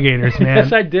love alligators, man.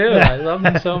 Yes, I do. I love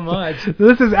them so much.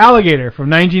 This is Alligator from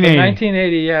 1980. From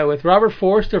 1980, yeah, with Robert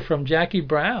Forster from Jackie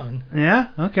Brown. Yeah.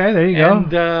 Okay. There you go.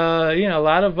 And a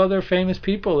lot of other famous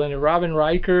people in it. Robin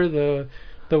Riker, the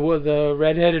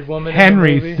redheaded woman.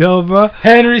 Henry Silva.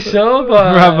 Henry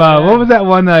Silva. From, what was that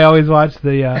one that I always watched?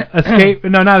 The Escape.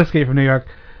 No, not Escape from New York.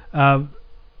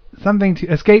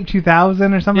 Escape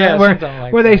 2000 or something. Yeah,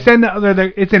 where they send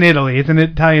it's in Italy. It's an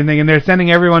Italian thing, and they're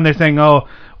sending everyone. They're saying,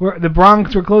 we're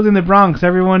closing the Bronx.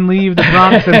 Everyone leave the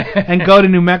Bronx and go to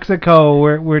New Mexico.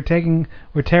 We're tearing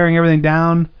everything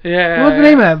down. Yeah. What's the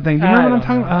name of that thing? Do you remember what I'm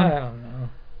talking about? I don't know.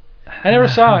 I never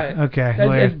saw it.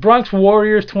 Okay. Bronx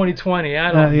Warriors 2020.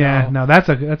 I don't know. Yeah. No, that's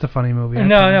a funny movie.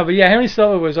 No, but yeah, Henry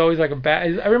Silva was always like a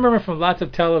bad. I remember from lots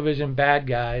of television bad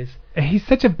guys. He's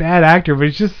such a bad actor, but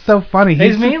he's just so funny.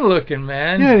 He's mean looking,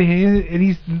 man. Yeah,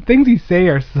 the things he say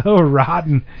are so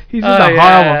rotten. He's just a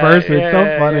horrible person. It's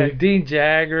so funny. Yeah. Dean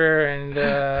Jagger and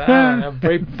I don't know,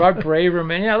 Bart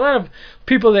Braverman. Yeah, a lot of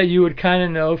people that you would kind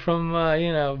of know from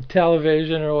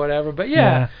television or whatever. But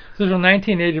yeah, this was from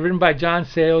 1980, written by John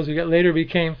Sayles, who later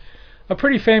became a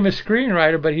pretty famous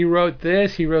screenwriter. But he wrote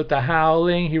this. He wrote The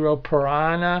Howling. He wrote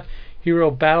Piranha. He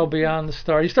wrote Battle Beyond the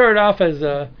Stars. He started off as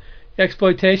a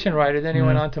exploitation writer, then he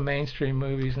went on to mainstream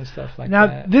movies and stuff like that.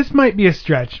 Now, this might be a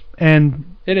stretch,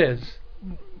 and it is.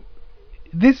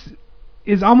 This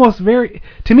is almost very,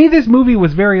 to me, this movie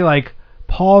was very like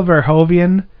Paul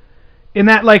Verhoeven, in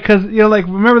that, like, because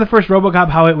remember the first RoboCop,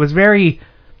 how it was very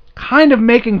kind of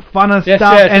making fun of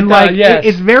stuff, and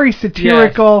it's very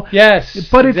satirical. Yes,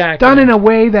 but it's done in a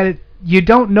way that you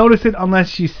don't notice it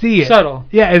unless you see it. Subtle.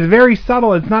 Yeah, it's very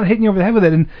subtle. It's not hitting you over the head with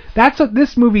it, and that's what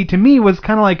this movie to me was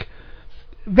kind of like.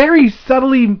 Very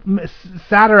subtly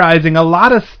satirizing a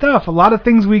lot of stuff, a lot of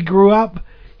things we grew up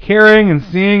hearing and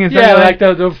seeing. And like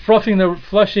the flushing the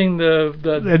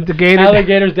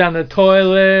alligators down the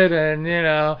toilet, and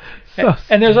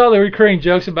and there's all the recurring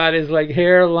jokes about his like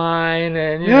hairline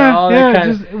and all that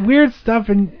kind just weird stuff.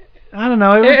 And I don't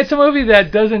know. It's a movie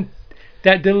that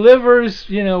delivers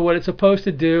what it's supposed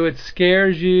to do. It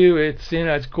scares you. It's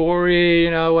it's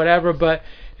gory, whatever, but.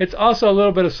 It's also a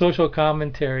little bit of social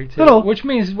commentary too, which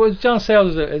means John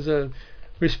Sayles is a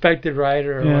respected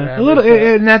writer or whatever. A little,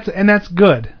 and that's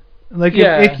good. Like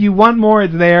if you want more,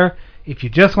 it's there. If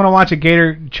you just want to watch a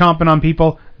gator chomping on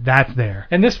people, that's there.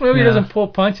 And this movie doesn't pull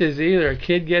punches either. A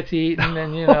kid gets eaten,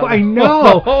 and I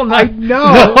know. I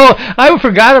know. I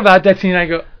forgot about that scene. I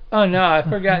go. Oh no, I've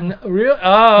forgotten. Real.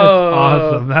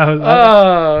 Oh, that's awesome.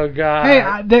 Oh god.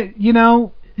 Hey,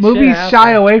 movies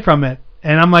shy away from it,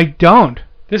 and I'm like, don't.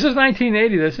 This is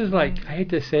 1980. This is like, I hate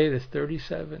to say this,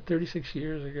 36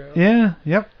 years ago. Yeah,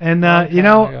 yep. And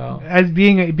as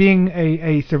being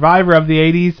a survivor of the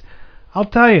 80s, I'll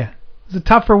tell you, it's a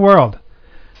tougher world.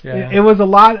 Yeah. It was a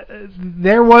lot.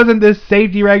 There wasn't this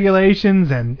safety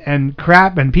regulations and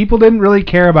crap, and people didn't really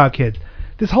care about kids.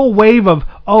 This whole wave of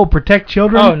protect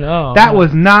children. Oh no, that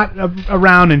was not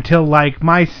around until like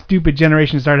my stupid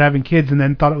generation started having kids, and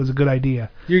then thought it was a good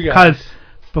idea. You guys. Because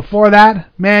before that,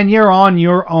 man, you're on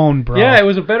your own, bro. Yeah, it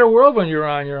was a better world when you were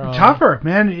on your own. Tougher,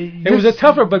 man. It was a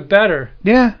tougher but better.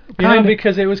 Yeah.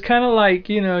 Because it was kind of like,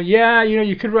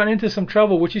 you could run into some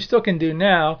trouble, which you still can do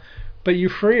now, but you're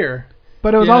freer.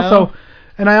 But it was also,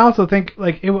 and I also think,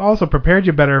 like, it also prepared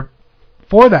you better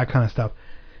for that kind of stuff.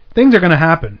 Things are going to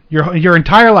happen. Your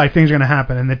entire life, things are going to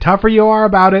happen. And the tougher you are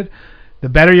about it, the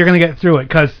better you're going to get through it.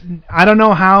 Because I don't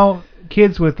know how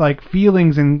kids with, like,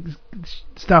 feelings and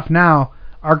stuff now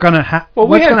are gonna have. Well,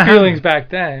 we had feelings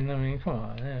back then. I mean, come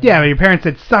on. Yeah, but your parents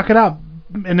said, "Suck it up,"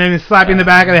 and then they slap you in the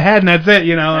back of the head, and that's it.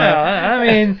 I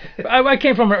mean, I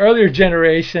came from an earlier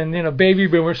generation, baby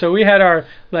boomer, so we had our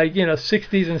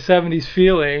 60s and 70s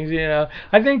feelings.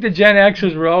 I think the Gen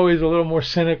Xers were always a little more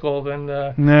cynical than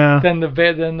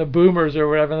the boomers or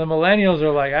whatever. And the millennials are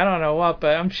like, I don't know what,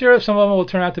 but I'm sure some of them will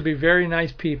turn out to be very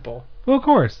nice people. Well, of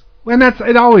course, and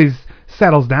it always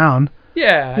settles down.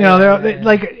 Yeah.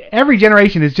 Like every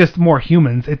generation is just more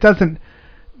humans. It doesn't.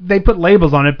 They put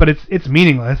labels on it, but it's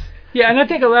meaningless. Yeah, and I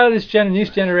think a lot of this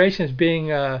generation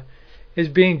is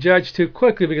being judged too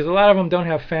quickly because a lot of them don't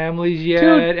have families yet,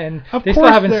 Dude, and they still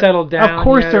haven't settled down. Of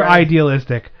course, yet, they're right?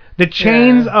 idealistic. The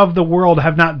chains of the world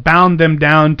have not bound them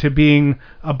down to being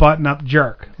a button-up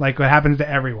jerk, like what happens to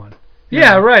everyone.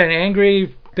 Yeah, right. An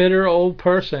angry, bitter old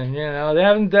person. You know, they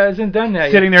hasn't done that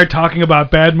yet. Sitting there talking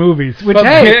about bad movies. Which, But,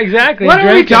 hey, yeah, exactly. what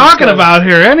are we talking stuff. about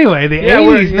here anyway? The Yeah,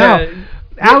 80s now. yeah.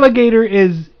 Alligator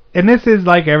is, and this is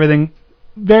like everything,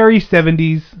 very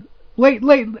 70s.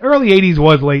 Early 80s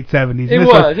was late 70s. It This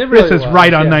was. It really This is was,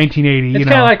 right on yeah. 1980. It's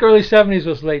kind of like early 70s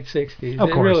was late 60s. Of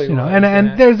It course, really you know, was,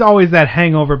 and there's always that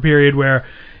hangover period where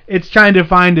it's trying to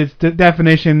find its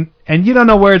definition, and you don't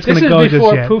know where it's going to go This is just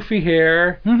before yet. poofy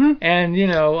hair and, you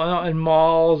know, and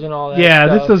malls and all that Yeah,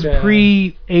 stuff. this was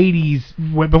pre-80s,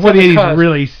 before on the the 80s cusp.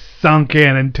 really sunk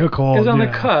in and took hold. It was on you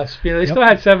the know. cusp. You know, they Yep. still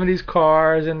had 70s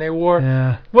cars, and they wore.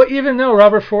 Yeah. Well, even though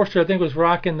Robert Forster, I think, was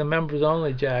rocking the members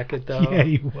only jacket, though. Yeah,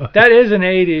 he was. That is an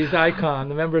 80s icon,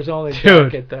 the members only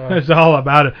Dude, jacket, though. it's all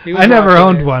about it. He was I never rocking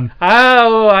owned it. one.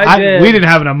 Oh, I did. We didn't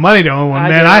have enough money to own one, I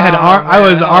man. did. I had I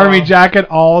was man. army jacket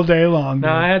all day long. No,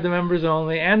 dude. I had the members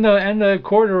only, and the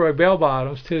corduroy bell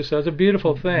bottoms too. So it's a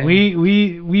beautiful thing.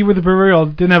 We were the proverbial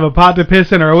didn't have a pot to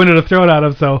piss in or a window to throw it out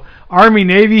of. So Army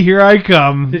Navy, here I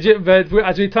come. Did you? But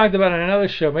as we talked about on another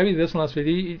show, maybe this one last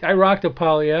week, I rocked a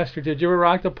polyester. Did you ever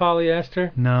rock the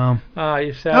polyester? No. Ah,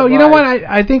 you sad. Oh, you know life. what?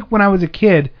 I think when I was a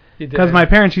kid, You did. because my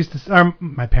parents used to,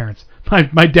 my parents,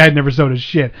 my dad never sewed his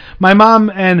shit. My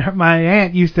mom and my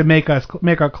aunt used to make our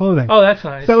clothing. Oh, that's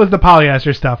nice. So it was the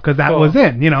polyester stuff because that Cool. was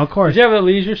in, of course. Did you have a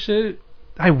leisure suit?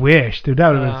 I wish, dude. That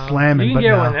would have been slamming. You but can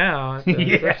get no. one now at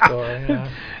the thrift store. Yeah.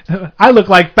 I look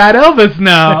like Fat Elvis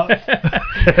now.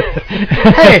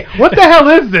 Hey, what the hell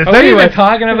is this? Are we anyway, even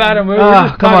talking about a movie? We're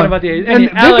just come talking on. about the And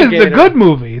this is the good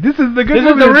movie. This is the good This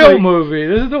movie. is the real like- movie.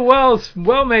 This is the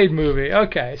well-made movie.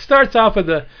 Okay, it starts off with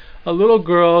a little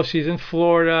girl. She's in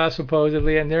Florida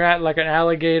supposedly, and they're at like an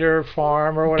alligator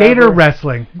farm or whatever. Gator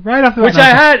wrestling. Right off the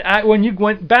Which when you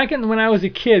went back when I was a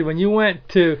kid, when you went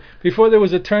to before there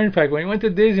was a turnpike, when you went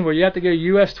to Disney World, you had to go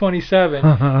US 27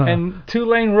 and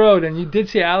 2-lane road, and you did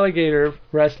see alligator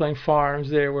wrestling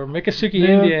farms there, where Miccosukee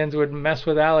Yeah. Indians would mess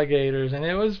with alligators, and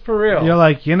it was for real. You're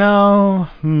like,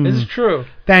 This is true.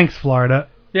 Thanks, Florida.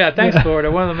 Yeah, thanks,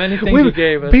 Florida. One of the many things you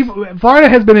gave us. Florida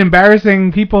has been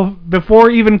embarrassing people before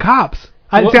even cops.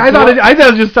 I thought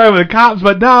it just started with the cops,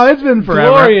 but no, it's been forever.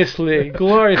 Gloriously,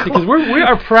 because we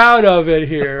are proud of it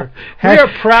here. We are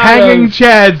proud Hanging of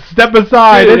Chad, step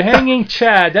aside. Dude, Hanging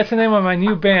Chad. That's the name of my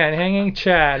new band, Hanging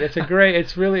Chad. It's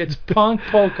it's punk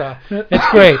polka. It's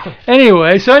great.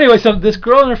 Anyway, so this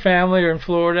girl and her family are in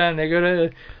Florida,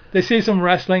 and they see some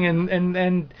wrestling,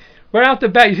 and right off the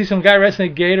bat, you see some guy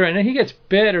wrestling a gator, and then he gets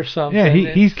bit or something. Yeah,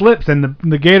 he slips, and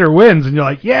the gator wins, and you're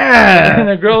like, yeah. And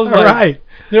the girl's all like, right.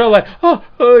 They're all like,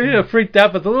 freaked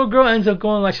out. But the little girl ends up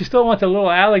going like she still wants a little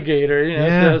alligator,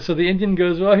 Yeah. So the Indian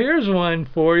goes, well, here's one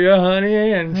for you,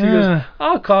 honey. And she Yeah. goes,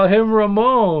 I'll call him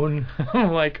Ramon.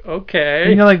 I'm like, okay.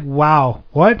 And you're like, wow,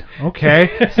 what?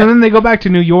 Okay. So then they go back to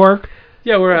New York.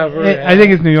 Yeah, wherever. I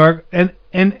think it's New York, and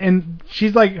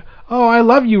she's like, oh, I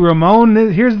love you,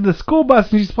 Ramon. Here's the school bus,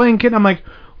 and she's playing kid. I'm like,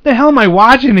 what the hell am I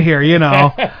watching here?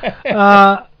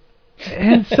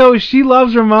 And so she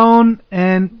loves Ramon,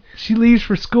 and she leaves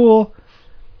for school.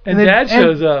 And Dad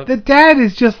shows up. The dad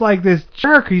is just like this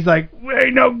jerk. He's like,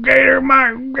 ain't no gator,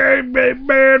 my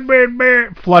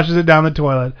bad. Flushes it down the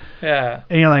toilet. Yeah.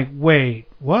 And you're like, wait,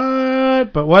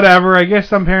 what? But whatever. I guess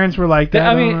some parents were like that.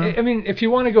 I mean, if you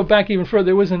want to go back even further,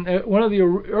 there was one of the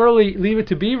early Leave It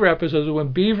to Beaver episodes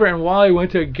when Beaver and Wally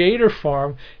went to a gator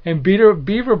farm, and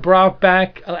Beaver brought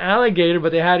back an alligator,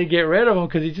 but they had to get rid of him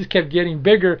because he just kept getting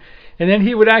bigger. And then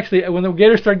he would actually, when the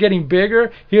gator started getting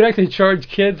bigger, he would actually charge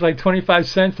kids like 25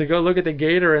 cents to go look at the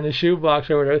gator in the shoebox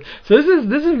or whatever. So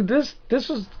this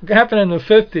was happening in the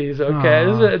 50s.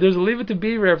 Okay, there's a Leave It to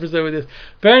Beaver episode with this.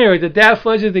 But anyway, the dad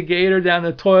flushes the gator down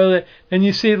the toilet, and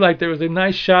you see like there was a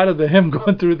nice shot of him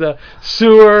going through the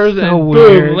sewers, and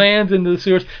weird. boom, lands into the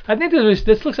sewers. I think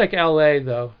this looks like L.A.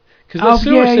 though. Because the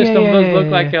sewer system look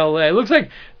like L.A. It looks like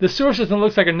the sewer system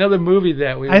looks like another movie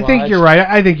that we watched. I think you're right.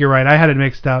 I had it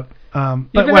mixed up. But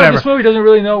even whatever. though this movie doesn't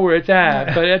really know where it's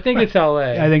at, but I think it's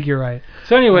L.A. I think you're right.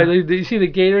 So anyway, you see the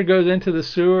gator goes into the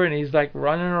sewer, and he's like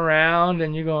running around,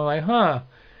 and you're going like, huh.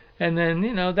 And then,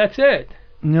 that's it.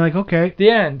 And you're like, okay. The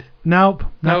end. Nope,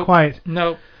 not quite.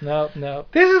 Nope.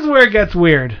 This is where it gets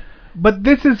weird. But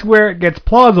this is where it gets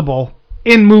plausible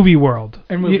in movie world.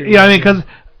 Because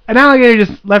an alligator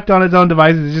just left on its own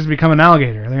devices is just become an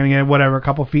alligator. They're going to get, a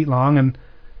couple feet long and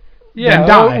then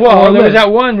die. Well, there was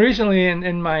that one recently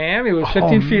in Miami. It was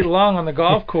 15 feet long on the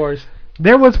golf course.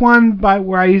 There was one by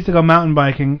where I used to go mountain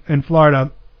biking in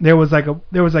Florida. There was like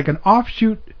an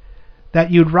offshoot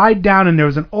that you'd ride down, and there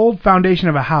was an old foundation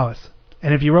of a house.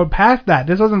 And if you rode past that,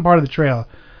 this wasn't part of the trail.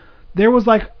 There was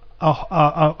like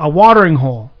a watering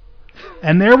hole,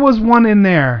 and there was one in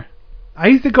there. I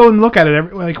used to go and look at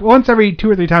it once every 2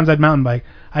 or 3 times I'd mountain bike.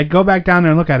 I'd go back down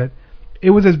there and look at it.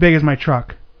 It was as big as my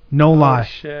truck. No lie.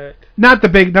 Shit. Not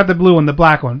the blue one, the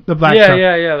black one, the black truck.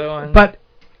 Yeah, the one. But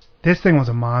this thing was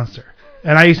a monster,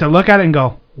 and I used to look at it and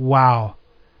go, "Wow,"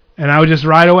 and I would just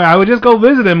ride away. I would just go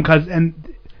visit him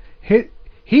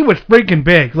he was freaking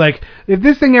big. Like if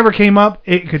this thing ever came up,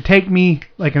 it could take me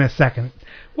like in a second.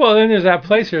 Well, then there's that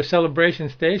place here, Celebration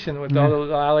Station, with all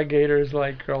those alligators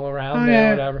like all around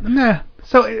there, whatever. Nah.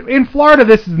 So in Florida,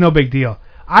 this is no big deal.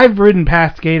 I've ridden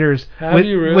past gators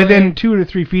within 2 to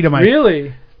 3 feet of my.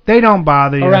 Really? They don't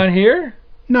bother you. Around here?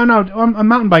 No, I'm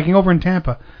mountain biking over in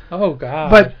Tampa. Oh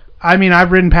God. But I mean,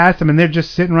 I've ridden past them and they're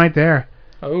just sitting right there.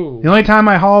 Oh. The only time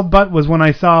I hauled butt was when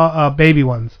I saw baby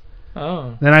ones.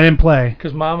 Oh. Then I didn't play.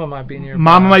 Because Mama might be nearby.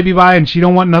 Mama might be by and she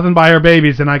don't want nothing by her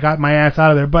babies, and I got my ass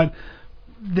out of there. But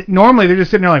normally they're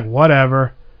just sitting there like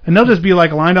whatever, and they'll just be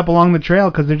like lined up along the trail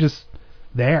because they're just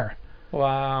there.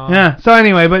 Wow. Yeah. So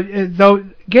anyway, but so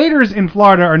gators in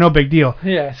Florida are no big deal.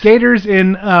 Yes. Gators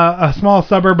in a small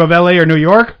suburb of LA or New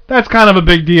York, that's kind of a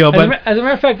big deal. But as a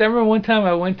matter of fact, I remember one time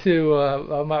I went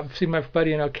to see my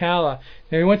buddy in Ocala,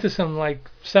 and we went to some like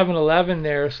 7-Eleven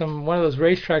there, one of those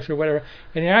racetracks or whatever,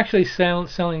 and they're actually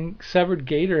selling severed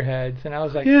gator heads, and I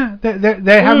was like, yeah,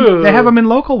 they have them in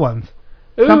local ones.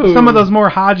 Some of those more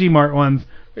Haji Mart ones,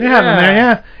 they have them there.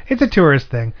 Yeah, it's a tourist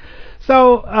thing.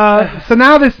 So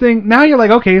now you're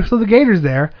like, okay, so the gator's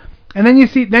there, and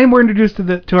then we're introduced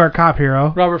to our cop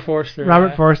hero, Robert Forster.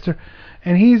 Forster,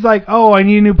 and he's like, oh, I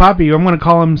need a new puppy. I'm gonna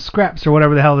call him Scraps or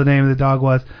whatever the hell the name of the dog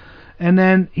was. And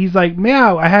then he's like,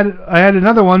 meow, I had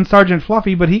another one, Sergeant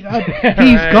Fluffy, but he's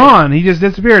gone. He just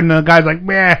disappeared. And the guy's like,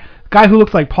 meh. Guy who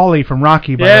looks like Paulie from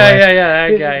Rocky, by the way. Yeah,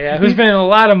 that guy, who's been in a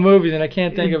lot of movies, and I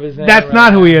can't think of his name. That's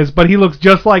not who he is, but he looks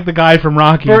just like the guy from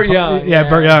Rocky. Burt Young. Yeah,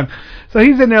 Burt Young. So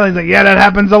he's in there and he's like, yeah, that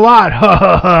happens a lot.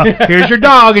 Here's your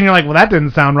dog. And you're like, well, that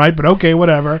didn't sound right, but okay,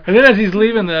 whatever. And then as he's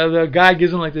leaving, the guy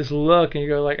gives him like this look, and you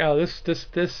go like, oh,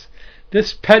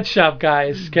 this pet shop guy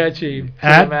is sketchy.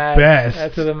 At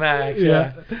best. To the max,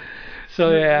 yeah.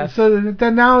 So, yeah. So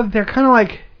then now they're kind of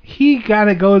like, he kind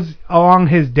of goes along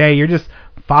his day. You're just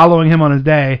following him on his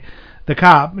day, the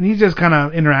cop, and he's just kind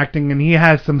of interacting, and he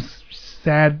has some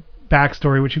sad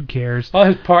backstory, which who cares? All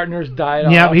his partners died.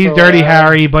 Yeah, he's Dirty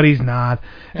Harry, but he's not.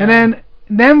 Yeah. And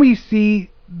then we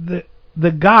see the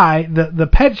guy, the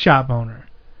pet shop owner.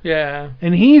 Yeah.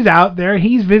 And he's out there.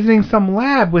 He's visiting some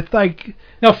lab with like.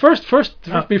 No, first,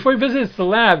 before he visits the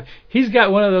lab, he's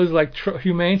got one of those like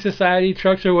Humane Society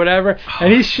trucks or whatever,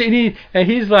 and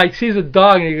he's like sees a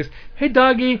dog and he goes, "Hey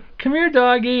doggy, come here,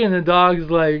 doggy," and the dog's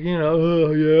like,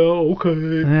 oh yeah,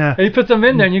 okay. Yeah. And he puts them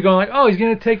in there, and you're going like, oh, he's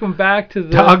gonna take them back to the.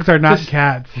 Dogs are not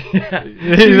cats. Yeah.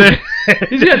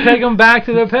 He's gonna take them back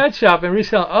to the pet shop and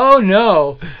resell. Oh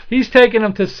no, he's taking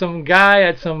them to some guy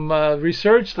at some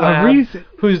research lab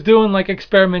who's doing like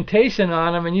experimentation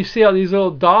on them, and you see all these little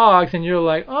dogs, and you're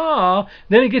like, oh.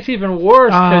 Then it gets even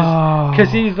worse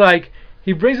because he's like.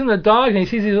 He brings in the dogs, and he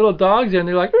sees these little dogs there, and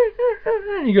they're like,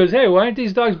 and he goes, hey, why aren't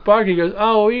these dogs barking? He goes,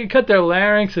 oh, we cut their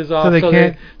larynxes off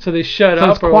so they shut up. So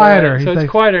it's quieter. So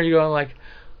it's quieter, and you're going like,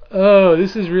 oh,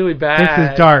 this is really bad. This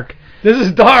is dark. This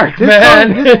is dark,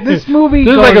 man. This movie.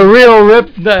 This is like a real rip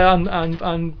on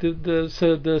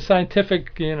the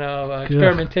scientific,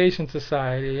 experimentation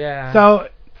society. Yeah. So.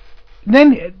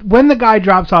 Then, when the guy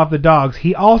drops off the dogs,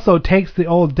 he also takes the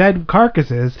old dead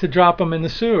carcasses to drop them in the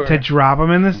sewer.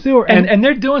 And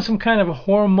they're doing some kind of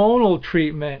hormonal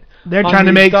treatment. They're trying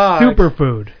to make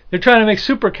superfood. They're trying to make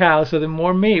super cows, so they're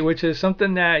more meat, which is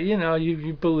something that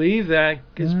you believe that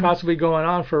is possibly going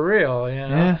on for real.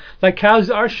 Yeah. Like cows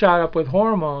are shot up with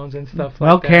hormones and stuff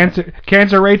like that. Well,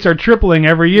 cancer rates are tripling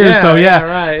every year.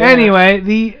 Right.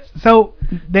 Anyway,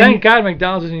 thank God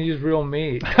McDonald's doesn't use real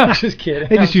meat. I'm just kidding.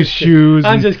 They just use shoes.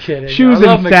 I'm just kidding. Shoes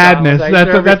and sadness.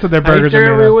 That's what their burgers are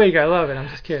made every week. I love it. I'm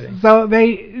just kidding. So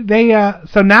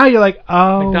so now you're like,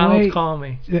 oh, McDonald's call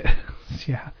me.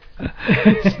 Yeah.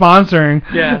 Sponsoring.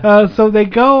 Yeah. So they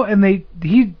go and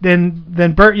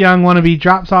then Burt Young wannabe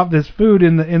drops off this food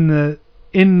in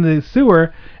the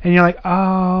sewer, and you're like,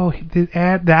 oh, the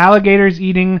alligator's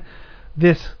eating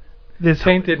this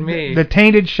tainted meat, the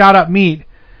tainted shot up meat,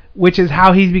 which is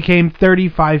how he became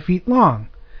 35 feet long.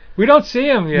 We don't see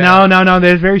him yet. No.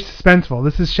 They're very suspenseful.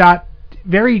 This is shot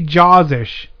very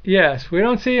Jaws-ish. Yes, we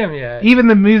don't see him yet. Even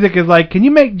the music is like, can you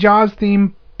make Jaws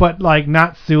theme but like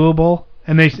not suable?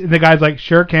 And the guy's like,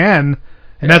 sure can.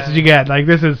 And that's what you get. Like,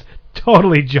 this is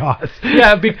totally Jaws.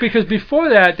 Yeah, because before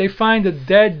that, they find a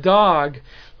dead dog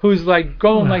who's like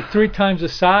going like 3 times the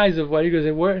size of what he goes.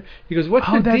 What's the deal?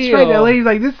 Oh, that's right. The lady's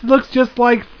like, this looks just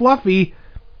like Fluffy,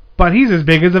 but he's as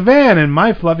big as a van, and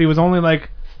my Fluffy was only like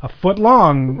a foot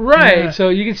long. Right. Yeah. So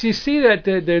you can see that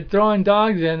they're throwing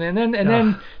dogs in, and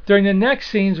then during the next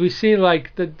scenes we see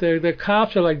like the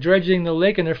cops are like dredging the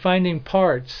lake and they're finding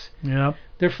parts. Yeah.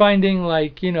 They're finding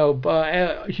like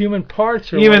human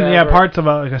parts or even whatever. Parts of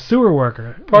like a sewer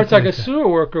worker. Parts like a sewer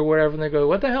worker or whatever, and they go,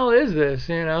 what the hell is this?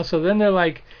 So then they're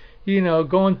like,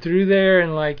 going through there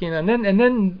and like and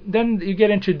then you get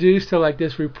introduced to like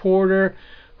this reporter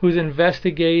who's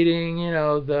investigating,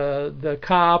 the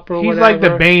cop or He's whatever. He's like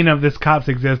the bane of this cop's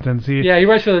existence. He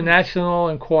writes for the National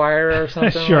Enquirer or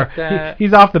something sure. like that.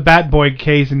 He's off the Bat Boy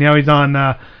case, and now he's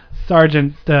on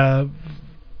Sergeant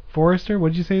Forrester.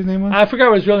 What did you say his name was? I forgot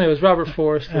what his real name was. Robert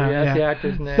Forrester. That's the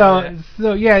actor's name. So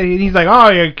he's like, oh,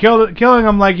 you're killing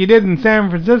him like you did in San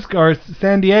Francisco or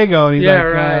San Diego. And he's like,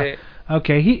 right.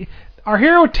 Okay, our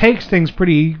hero takes things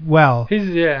pretty well. He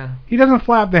doesn't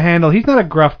flap the handle. He's not a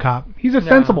gruff cop. He's a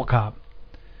sensible cop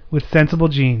with sensible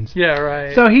genes. Yeah,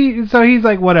 right. So he's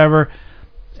like, whatever.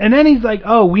 And then he's like,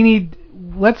 oh,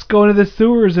 let's go into the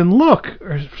sewers and look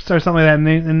or something like that.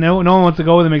 And no one wants to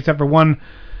go with him except for one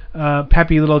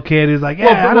peppy little kid who's like,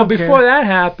 I don't care. Before that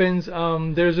happens,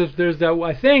 there's that.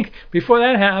 I think before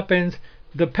that happens,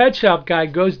 the pet shop guy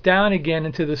goes down again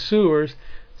into the sewers,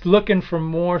 looking for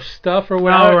more stuff or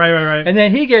whatever. Oh, right. And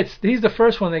then he's the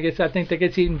first one that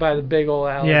gets eaten by the big old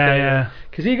alligator. Yeah.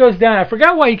 Because he goes down. I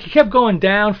forgot why he kept going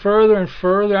down further and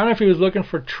further. I don't know if he was looking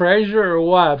for treasure or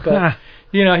what, but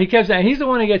he kept saying he's the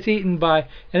one that gets eaten by.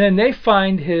 And then they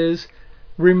find his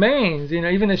remains,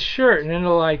 even his shirt, and then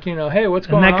they're like, hey, what's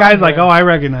going on? And that guy's like, oh, I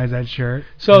recognize that shirt.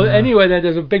 So anyway, then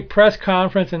there's a big press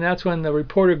conference, and that's when the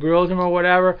reporter grills him or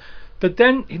whatever. But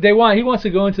then he wants to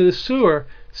go into the sewer,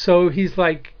 so he's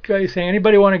like saying,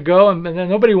 anybody want to go? And then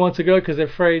nobody wants to go because they're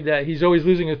afraid that he's always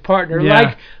losing his partner,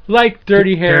 like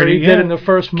Dirty Harry did in the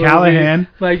first movie, Callahan,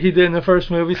 like he did in the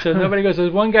first movie. So nobody goes. So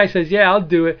one guy says, yeah, I'll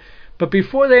do it. But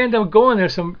before they end up going there,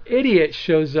 some idiot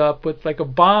shows up with like a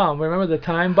bomb. Remember the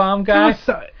time bomb guy?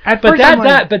 But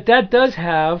that does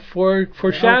have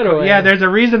foreshadowing. Yeah, there's a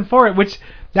reason for it,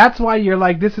 that's why you're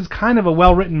like, this is kind of a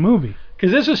well-written movie.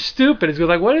 Because this was stupid. It's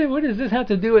like, what does this have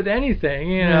to do with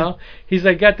anything? He's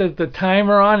like got the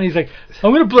timer on. And he's like,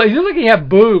 I'm gonna blow. He's looking at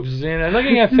boobs,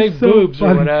 looking at fake boobs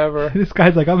funny. Or whatever. This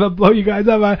guy's like, I'm gonna blow you guys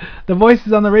up. The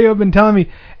voices on the radio have been telling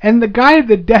me, and the guy at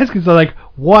the desk is like,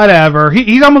 whatever.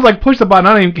 He's almost like push the button.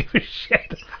 I don't even give a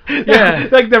shit. Yeah.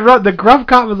 Like the gruff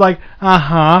cop was like,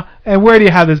 and where do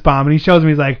you have this bomb? And he shows me.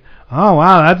 He's like, oh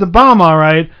wow, that's a bomb, all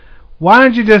right. Why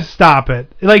don't you just stop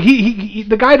it? Like he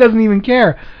the guy doesn't even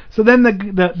care. So then the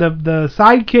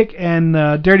sidekick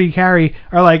and Dirty Harry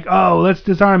are like, oh, let's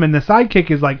disarm him. And the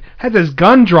sidekick is like, has his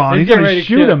gun drawn. He's going to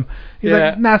shoot him. He's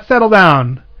like, nah, settle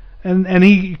down. And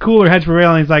he cooler heads for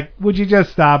real. And he's like, would you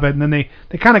just stop it? And then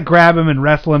they kind of grab him and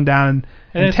wrestle him down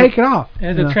and take it off.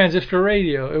 And it's a transistor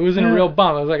radio. It wasn't a real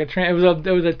bomb. It was like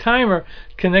it was a timer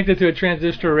connected to a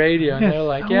transistor radio. And they're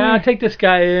like, I'll take this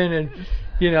guy in and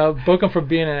book him for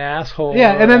being an asshole.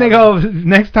 Yeah, and then they go,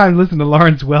 next time listen to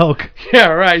Lawrence Welk. Yeah,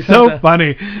 right. So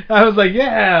funny. I was like,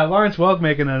 yeah, Lawrence Welk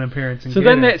making an appearance. So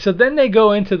then they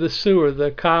go into the sewer. The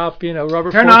cop,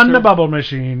 Robert Turn Forster. on the bubble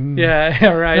machine. Yeah,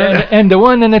 right. and the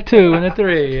 1 and the 2 and the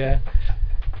 3, yeah.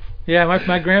 Yeah,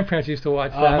 my grandparents used to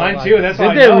watch that. Mine too. That's why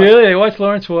I know Did they really? They watched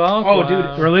Lawrence Welk? Oh,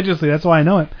 dude, religiously. That's why I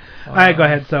know it. All right, go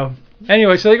ahead. So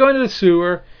anyway, so they go into the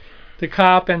sewer. The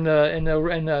cop and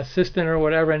the assistant or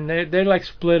whatever, and they're like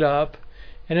split up,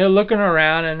 and they're looking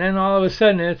around, and then all of a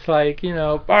sudden it's like, and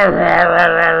you're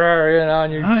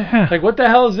like, what the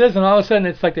hell is this? And all of a sudden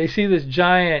it's like they see this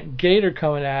giant gator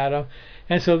coming at them,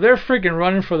 and so they're freaking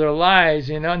running for their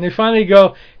lives, and they finally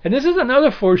go, and this is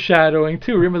another foreshadowing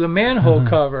too. Remember the manhole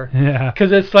cover? Yeah.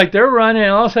 Because it's like they're running,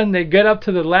 and all of a sudden they get up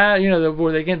to the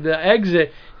where they get the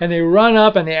exit. And they run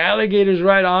up, and the alligator's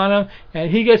right on him.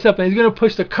 And he gets up, and he's going to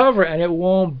push the cover, and it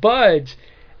won't budge.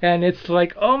 And it's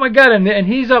like, oh, my God. And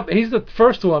he's up. He's the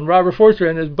first one, Robert Forster.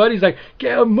 And his buddy's like,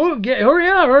 hurry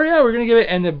up. We're going to give it.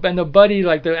 And the buddy,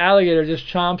 like the alligator, just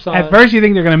chomps on At first, you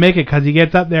think they're going to make it because he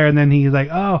gets up there, and then he's like,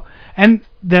 oh. And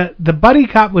the buddy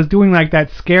cop was doing like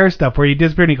that scare stuff where he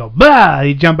disappeared, and he go, bah!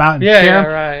 He'd jump out and scare him.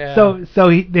 Right, yeah. So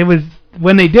it was,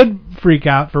 when they did freak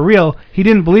out for real, he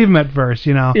didn't believe him at first,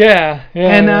 Yeah.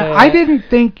 And I didn't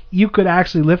think you could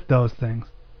actually lift those things.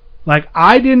 Like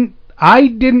I didn't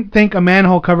think a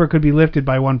manhole cover could be lifted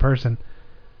by one person.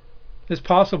 It's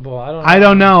possible. I don't know. I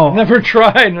don't know. I've never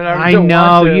tried. And I know.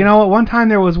 Want to. You know what? One time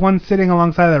there was one sitting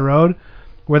alongside the road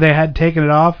where they had taken it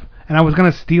off, and I was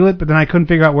gonna steal it, but then I couldn't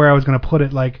figure out where I was gonna put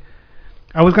it. Like,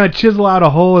 I was gonna chisel out a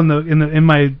hole in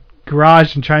my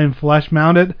garage and try and flush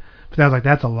mount it, but I was like,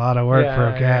 that's a lot of work for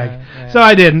a gag. Yeah. So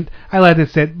I didn't. I let it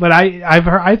sit. But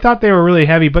I thought they were really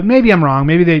heavy, but maybe I'm wrong.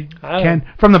 Maybe they can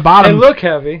from the bottom. They look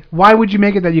heavy. Why would you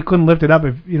make it that you couldn't lift it up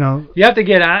if you know? You have to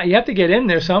get out. You have to get in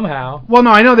there somehow. Well,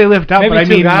 no, I know they lift up, maybe but I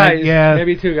mean, guys, like, yeah,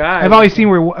 maybe two guys. I've always seen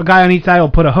where a guy on each side will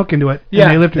put a hook into it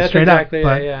and they lift it straight up.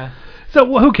 But, yeah. So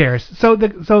who cares?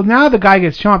 So now the guy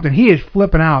gets chomped and he is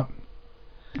flipping out.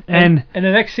 And the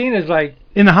next scene is like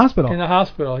in the hospital. In the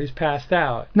hospital, he's passed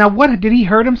out. Now, what did he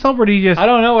hurt himself, or did he just? I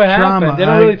don't know what happened. They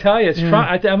don't really tell you. It's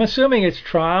yeah. I'm assuming it's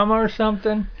trauma or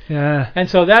something. Yeah. And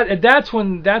so that's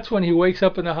when he wakes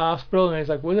up in the hospital and he's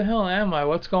like, "Where the hell am I?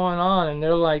 What's going on?" And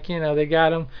they're like, they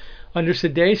got him under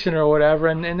sedation or whatever.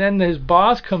 And then his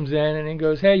boss comes in and he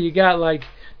goes, "Hey, you got like."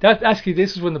 Actually,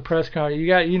 this is when the press conference. You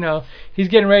got, he's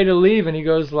getting ready to leave, and he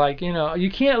goes like,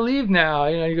 you can't leave now.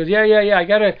 He goes, yeah.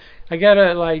 I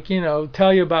gotta like,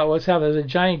 tell you about what's happening. There's a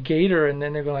giant gator, and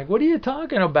then they're going like, what are you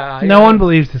talking about? No one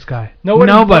believes this guy.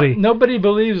 Nobody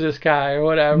believes this guy or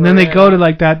whatever. And then they go to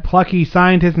like that plucky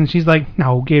scientist, and she's like,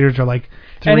 no, gators are like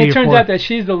 3 or 4. And it turns out that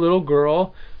she's the little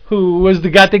girl who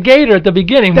got the gator at the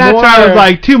beginning. That's why I was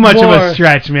like, too much of a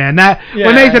stretch, man.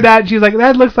 When they said that, she's like,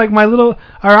 that looks like my little.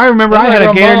 Or I remember I had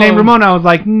a gator named Ramon. I was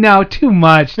like, no, too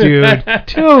much, dude,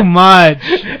 too much.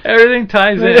 Everything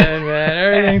ties in, man.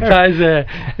 Everything ties in.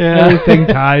 Yeah. Everything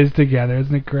ties together.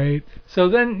 Isn't it great? So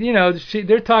then,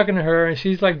 they're talking to her, and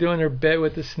she's like doing her bit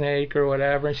with the snake or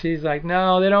whatever, and she's like,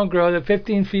 no, they don't grow. They're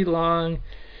 15 feet long.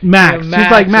 Max. She's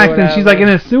like Max, and she's like in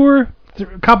a sewer,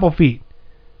 a couple feet.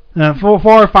 4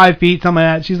 or 5 feet, something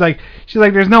like that. She's like,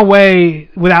 there's no way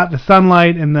without the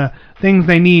sunlight and the things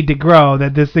they need to grow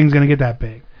that this thing's gonna get that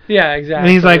big. Yeah, exactly.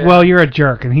 And he's like, well, you're a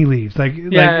jerk, and he leaves. Like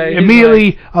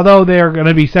immediately, although they are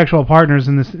gonna be sexual partners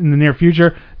in the near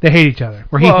future, they hate each other.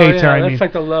 Or he hates her. I mean, that's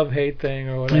like the love-hate thing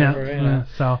or whatever. Yeah.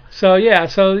 So he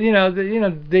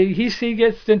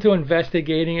gets into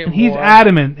investigating it. And he's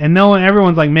adamant, and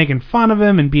everyone's like making fun of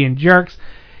him and being jerks.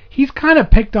 He's kind of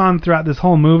picked on throughout this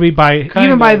whole movie by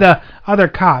the other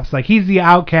cops. Like he's the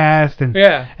outcast, and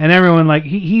everyone like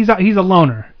he's a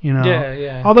loner,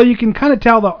 Yeah. Although you can kind of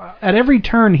tell that at every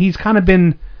turn he's kind of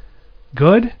been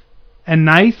good and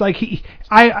nice. Like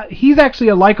he's actually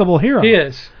a likable hero. He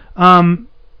is.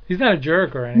 He's not a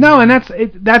jerk or anything. No, and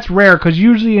that's rare because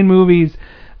usually in movies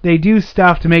they do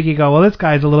stuff to make you go, well, this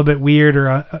guy's a little bit weird,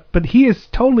 but he is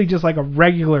totally just like a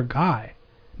regular guy.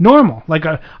 Normal, like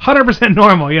 100%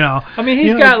 normal, I mean,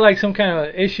 he's got like some kind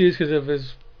of issues because of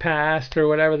his past or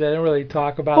whatever. They don't really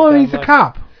talk about. Well, he's a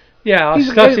cop. Yeah, he's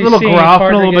a little gruff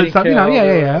and a little bit stuff,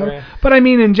 yeah. But I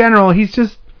mean, in general, he's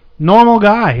just normal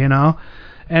guy, and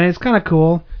it's kind of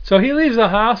cool. So he leaves the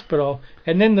hospital,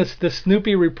 and then the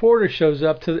Snoopy reporter shows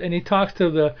up and he talks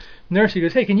to the nurse. He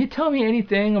goes, "Hey, can you tell me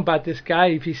anything about this guy?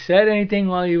 If he said anything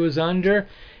while he was under?"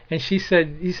 And he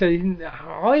said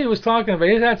all he was talking about,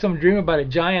 he had some dream about a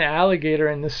giant alligator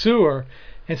in the sewer.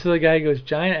 And so the guy goes,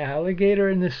 giant alligator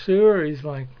in the sewer? He's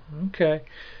like, okay.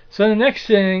 So the next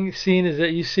scene is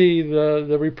that you see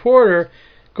the reporter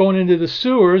going into the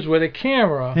sewers with a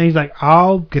camera. And he's like,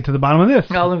 I'll get to the bottom of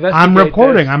this. I'll investigate I'm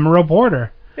reporting. this. I'm a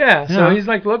reporter. Yeah, so he's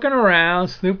like looking around,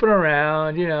 snooping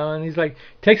around, and he's like,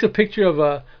 takes a picture of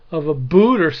a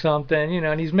boot or something,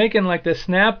 and he's making like the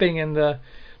snapping and the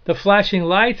flashing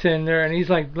lights in there, and he's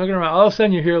like looking around. All of a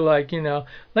sudden you hear like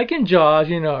like in Jaws,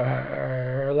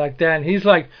 like that, and he's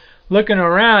like looking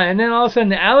around, and then all of a sudden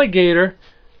the alligator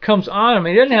comes on him.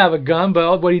 He doesn't have a gun,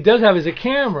 but what he does have is a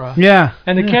camera. Yeah.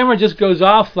 And the camera just goes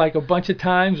off like a bunch of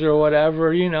times or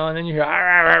whatever, and then you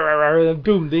hear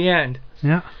boom, the end.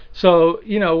 Yeah. So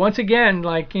once again,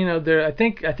 like there, I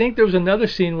think there was another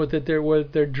scene with it there where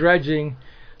they're dredging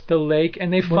the lake,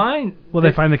 and they find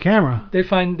they find the camera. They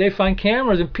find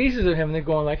cameras and pieces of him, and they're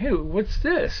going like, hey, what's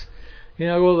this?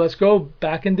 Well, let's go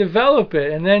back and develop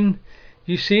it. And then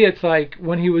you see it's like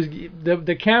when he was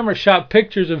the camera shot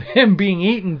pictures of him being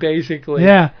eaten, basically.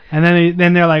 Yeah, and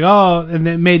then they're like, oh, and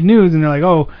it made news, and they're like,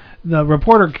 oh, the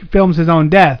reporter films his own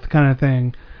death, kind of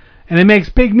thing. And it makes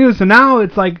big news, so now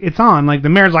it's like it's on. Like the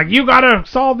mayor's like, you gotta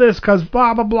solve this because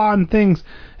blah blah blah and things,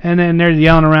 and then they're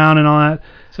yelling around and all that.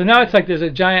 So now it's like there's a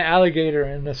giant alligator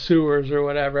in the sewers or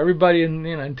whatever. Everybody in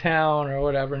in town or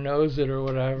whatever knows it or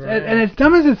whatever. And as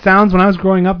dumb as it sounds, when I was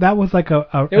growing up, that was like an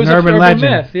urban legend.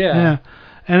 Myth, yeah.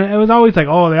 And it was always like,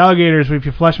 oh, the alligators, if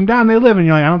you flush them down, they live. And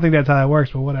you're like, I don't think that's how that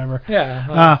works, but whatever.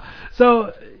 Yeah.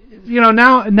 So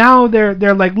now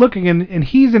they're like looking, and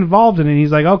he's involved in it. And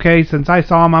he's like, okay, since I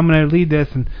saw him, I'm going to lead this,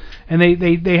 and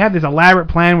they have this elaborate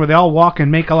plan where they all walk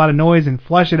and make a lot of noise and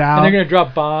flush it out. And they're going to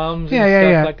drop bombs and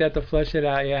stuff like that to flush it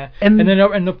out, And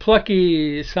then the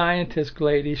plucky scientist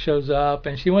lady shows up,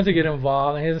 and she wants to get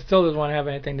involved, and he still doesn't want to have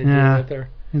anything to do with her.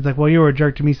 He's like, well, you were a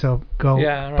jerk to me, so go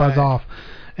buzz off.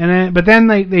 But then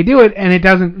they do it, and it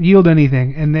doesn't yield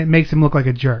anything, and it makes him look like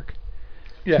a jerk.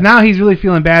 Yeah. So now he's really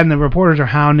feeling bad, and the reporters are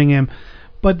hounding him.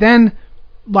 But then,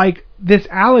 like, this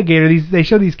alligator, they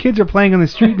show these kids are playing on the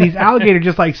street, and these alligator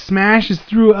just, like, smashes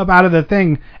through up out of the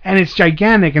thing, and it's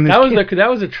gigantic. And that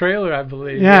was a trailer, I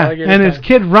believe. Yeah, and this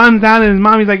kid runs down, and his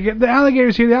mommy's like, the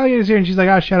alligator's here, and she's like,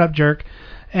 oh, shut up, jerk.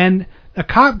 And a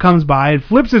cop comes by and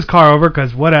flips his car over,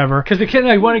 because whatever. Because the kid,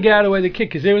 want to get out of the way of the kid,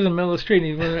 because they was in the middle of the street,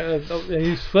 and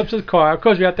he flips his car. Of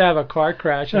course, we have to have a car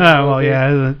crash. Oh, well,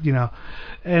 yeah,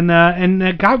 And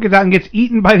the cop gets out and gets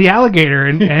eaten by the alligator,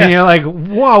 and you're like,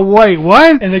 whoa, wait,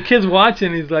 what? And the kid's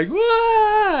watching, he's like, what?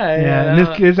 Yeah,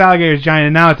 and this alligator's giant,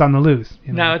 and now it's on the loose.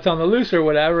 Now it's on the loose or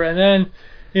whatever, and then,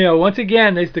 once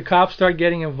again, the cops start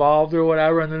getting involved or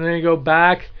whatever, and then they go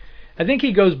back. I think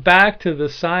he goes back to the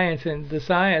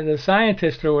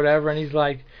scientist or whatever, and he's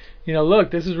like,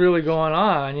 look, this is really going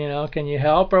on, can you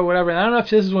help or whatever. And I don't know if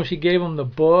this is when she gave him the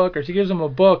book, or she gives him a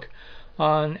book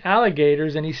on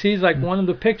alligators, and he sees like one of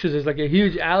the pictures is like a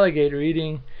huge alligator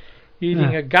eating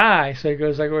a guy. So he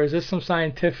goes like, well, is this some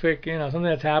scientific, something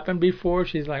that's happened before?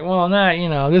 She's like, well,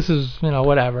 this is,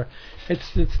 whatever.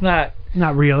 It's not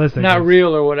realistic. Not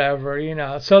real or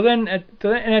whatever, So then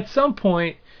at some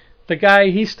point, the guy,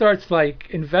 he starts like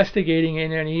investigating in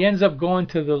there, and he ends up going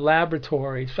to the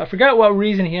laboratory. So I forgot what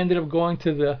reason he ended up going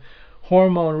to the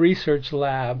hormone research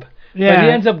lab. Yeah. But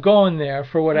he ends up going there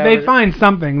for whatever. They find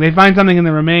something. They find something in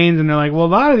the remains, and they're like, well, a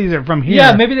lot of these are from here.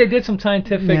 Yeah, maybe they did some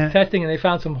scientific testing, and they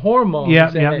found some hormones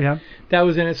that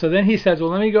was in it. So then he says,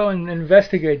 well, let me go and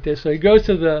investigate this. So he goes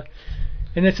to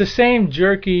and it's the same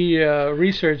jerky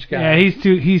research guy. Yeah, he's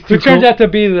too who turns out to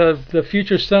be the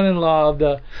future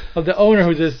son-in-law of the owner,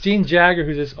 who's this Gene Jagger,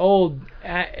 who's this old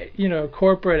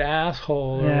corporate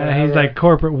asshole. Yeah, he's like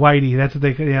corporate whitey. That's what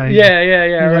they. Yeah, he's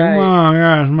right. Like, oh,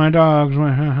 yeah, my dogs.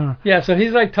 Yeah, so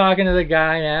he's like talking to the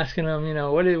guy and asking him,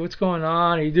 what's going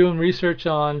on? Are you doing research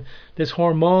on this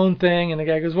hormone thing? And the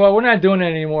guy goes, well, we're not doing it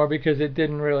anymore because it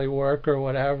didn't really work or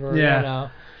whatever.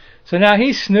 Yeah. So now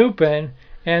he's snooping.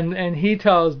 And he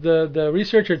tells the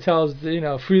researcher tells through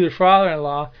the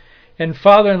father-in-law, and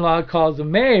father-in-law calls the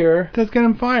mayor. Let's get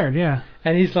him fired, yeah.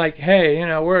 And he's like, hey,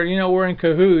 we're in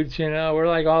cahoots, we're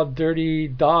like all dirty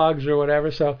dogs or whatever.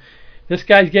 So this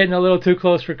guy's getting a little too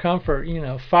close for comfort,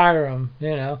 fire him,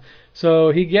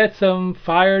 So he gets him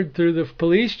fired through the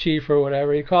police chief or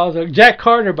whatever. He calls Jack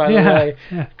Carter, by the way,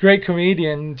 great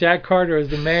comedian. Jack Carter is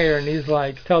the mayor, and he's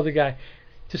like, tells the guy,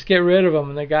 just get rid of him.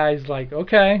 And the guy's like,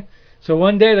 okay. So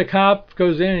one day the cop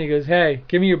goes in and he goes, hey,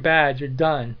 give me your badge, you're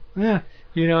done. Yeah.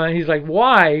 And he's like,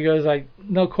 why? He goes like,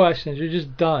 no questions, you're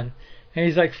just done. And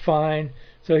he's like, fine.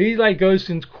 So he like goes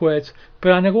and quits.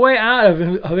 But on the way out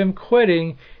of him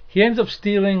quitting, he ends up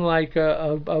stealing like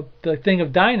the thing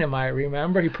of dynamite,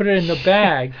 remember? He put it in the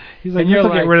bag. He's like, you're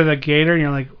get rid of the gator, and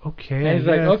you're like, okay. And he's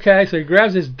like, okay. So he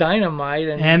grabs his dynamite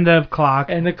and the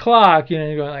clock. And the clock,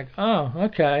 you're going like, oh,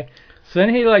 okay. So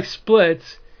then he like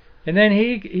splits. And then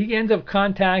he ends up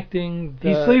contacting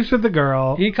he sleeps with the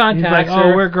girl. He contacts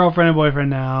her. Oh, we're girlfriend and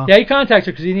boyfriend now. Yeah, he contacts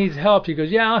her because he needs help. He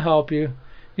goes, yeah, I'll help you.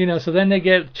 So then they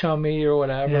get chummy or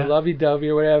whatever, lovey-dovey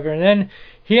or whatever. And then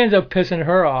he ends up pissing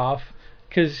her off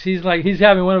because he's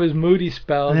having one of his moody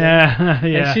spells. Yeah,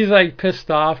 and she's like pissed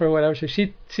off or whatever. So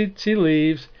she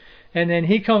leaves. And then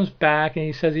he comes back and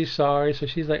he says he's sorry. So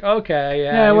she's like, okay,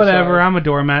 yeah, whatever. Sorry. I'm a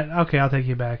doormat. Okay, I'll take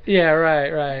you back. Yeah,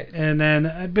 right. And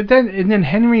then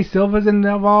Henry Silva's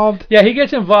involved. Yeah, he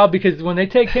gets involved because when they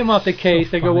take him off the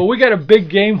case, they go, well, we got a big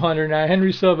game hunter now,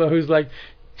 Henry Silva, who's like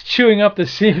chewing up the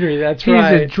scenery. That's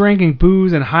right. He's drinking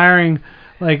booze and hiring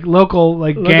like local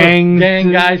gang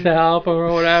guys to help him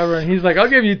or whatever. And he's like, I'll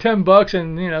give you $10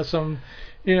 and some.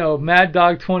 Mad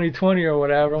Dog 2020 or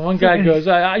whatever. And one guy goes,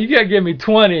 you gotta give me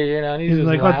 20, and he's just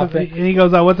like, laughing. And he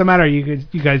goes, what's the matter? You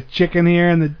guys chicken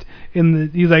here in the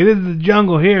he's like, this is the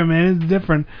jungle here, man. It's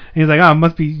different. And he's like, oh, it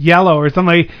must be yellow or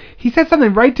something. He said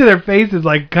something right to their faces,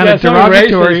 like kind of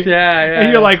derogatory. Racist, yeah.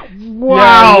 And you're like,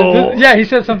 wow. Yeah, he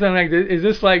said something like, is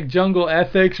this like jungle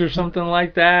ethics or something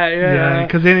like that? Yeah.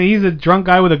 Because then he's a drunk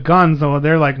guy with a gun, so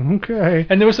they're like, okay.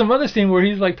 And there was some other scene where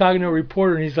he's like talking to a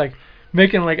reporter, and he's like,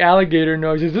 making like alligator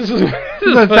noises. This is what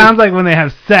it sounds like when they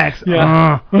have sex.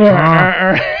 Yeah.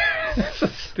 That's so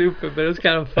stupid, but it was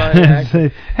kind of funny. Actually.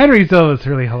 Henry Silva's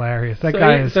really hilarious. That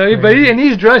guy is. And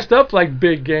he's dressed up like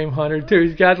big game hunter too.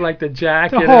 He's got like the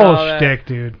jacket. The whole and all shtick, that.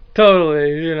 dude.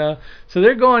 Totally, So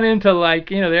they're going into like,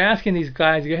 they're asking these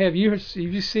guys, hey, have you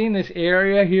seen this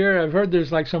area here? I've heard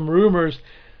there's like some rumors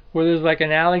where there's like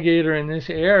an alligator in this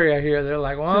area here. They're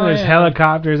like, well, there's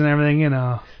helicopters and everything,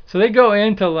 So they go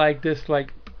into like this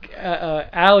like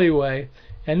alleyway,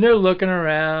 and they're looking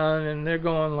around and they're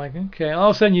going like, okay. All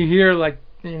of a sudden you hear like,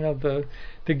 the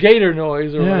gator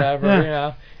noise or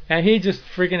whatever, And he just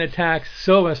freaking attacks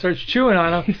Silva and starts chewing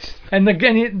on him. And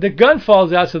the gun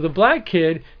falls out, so the black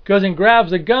kid goes and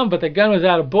grabs the gun, but the gun was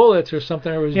out of bullets or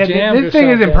something, or was jammed or something. This thing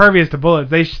is impervious to bullets.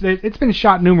 It's been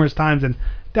shot numerous times and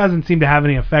doesn't seem to have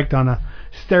any effect on a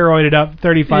steroided up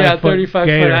 35-foot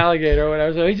gator. Alligator or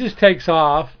whatever. So he just takes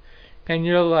off, and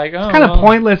you're like, oh. It's kind of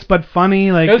pointless but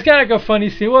funny. Like, it was kind of like a funny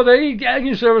scene. Well,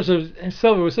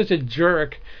 Silva was such a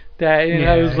jerk that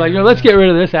it was like, let's get rid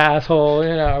of this asshole,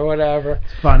 or whatever.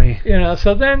 It's funny.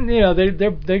 So then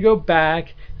they go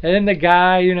back, and then the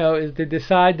guy, they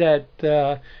decide that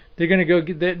they're gonna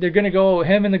go.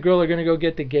 Him and the girl are gonna go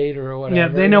get the gator or whatever. Yeah,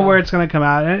 they know where it's gonna come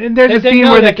out, and there's a scene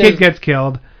where the kid gets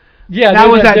killed. Yeah, that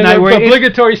was that night where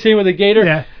obligatory scene with the gator.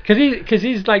 Yeah, because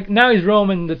he's like, now he's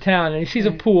roaming the town and he sees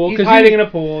a pool. He's hiding in a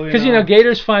pool. Because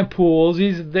gators find pools.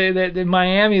 In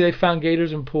Miami they found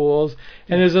gators in pools.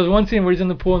 And there's this one scene where he's in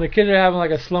the pool and the kids are having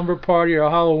like a slumber party or a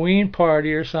Halloween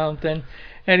party or something.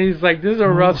 And he's like, this is a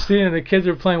rough scene, and the kids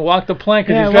are playing Walk the Plank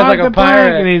because he's dressed like a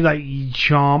pirate. And he's like,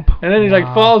 chomp. And then he like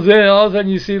falls in, and all of a sudden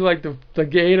you see like the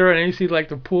gator, and then you see like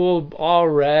the pool all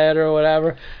red or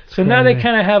whatever. So now they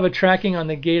kind of have a tracking on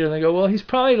the gator, and they go, well, he's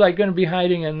probably like going to be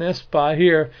hiding in this spot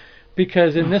here,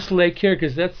 because in this lake here,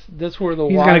 because that's where the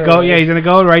water He's gonna go. is. Yeah, he's gonna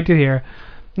go right to here.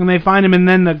 And they find him, and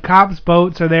then the cops'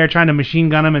 boats are there trying to machine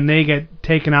gun him, and they get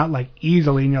taken out like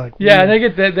easily, and you're like, yeah, and they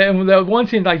get the one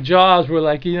scene like Jaws, where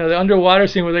like the underwater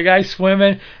scene where the guy's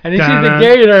swimming and he sees the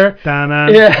gator,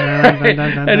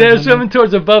 and they're swimming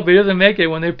towards the boat, but he doesn't make it.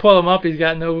 When they pull him up, he's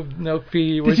got no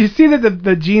feet. Did you see that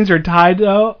the jeans are tied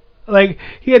though? Like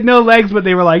he had no legs, but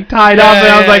they were like tied up, and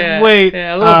I was like, wait,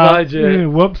 a little budget.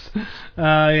 Whoops.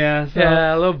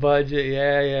 A little budget.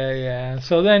 Yeah.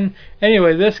 So then,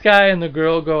 anyway, this guy and the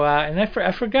girl go out, and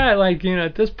I forgot. Like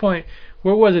at this point,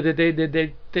 where was it?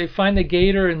 Did they find the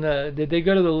gator in the? Did they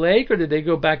go to the lake or did they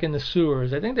go back in the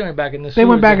sewers? I think they went back in the sewers. They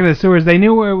went back in the sewers. They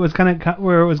knew where it was going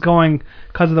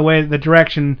because of the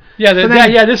direction. Yeah,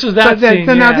 this was that scene.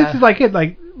 So now this is like it.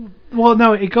 Like, well,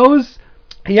 no, it goes.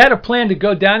 He had a plan to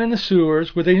go down in the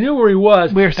sewers where they knew where he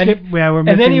was. And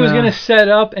then he was going to set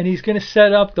up, and he's going to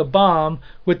set up the bomb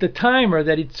with the timer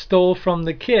that he stole from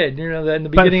the kid, in the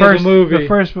beginning of the movie. But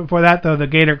first, before that, though, the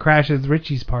gator crashes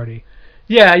Richie's party.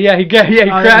 He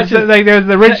crashes. Like there's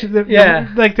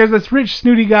there's this rich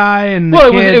snooty guy and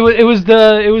it was the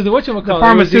whatchamacallit, the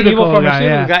pharmaceutical guy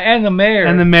and the mayor.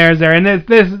 And the mayor's there, and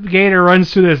this gator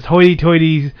runs through this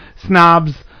hoity-toity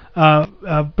snobs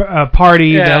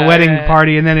party, the wedding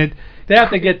party, and then they have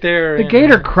to get there. The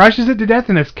gator crushes it to death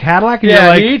in his Cadillac.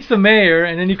 And he eats the mayor,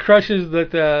 and then he crushes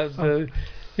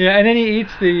and then he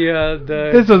eats the.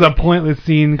 This was a pointless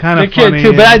scene, kind of funny.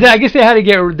 Kid too, but I guess they had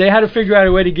to figure out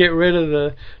a way to get rid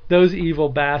of those evil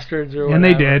bastards or whatever. And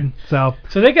they did. So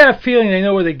they got a feeling they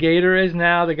know where the gator is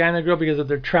now, the guy and the girl, because of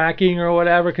their tracking or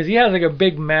whatever. Because he has like a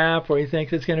big map where he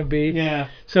thinks it's going to be. Yeah.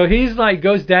 So he's like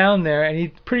goes down there, and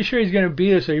he's pretty sure he's going to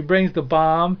be there. So he brings the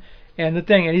bomb and the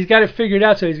thing, and he's got it figured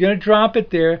out. So he's going to drop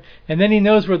it there, and then he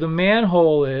knows where the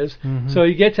manhole is. Mm-hmm. So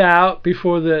he gets out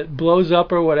before it blows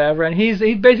up or whatever, and he's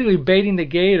basically baiting the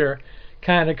gator,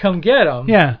 kind of come get him.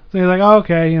 Yeah. So he's like, oh,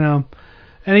 okay, and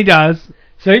he does.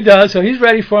 So he does. So he's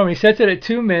ready for him. He sets it at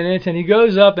 2 minutes, and he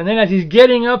goes up. And then as he's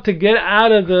getting up to get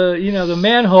out of the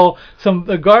manhole,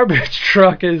 the garbage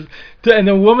truck is, and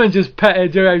the woman just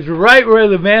drives right where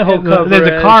the manhole cover is.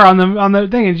 There's a car on the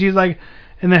thing, and she's like,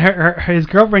 and then his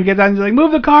girlfriend gets out and she's like,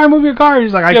 move your car. And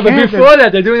he's like, I can't. Yeah, but before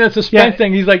that, they're doing that suspense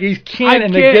thing. He's like, he can't,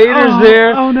 and the gator's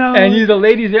there. Oh, no. And the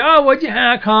lady's there. Oh, what'd you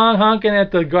honking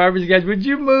at the garbage guys? Would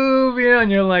you move?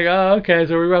 And you're like, oh, okay.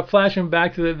 So we're flashing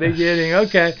back to the beginning.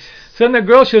 Okay. So then the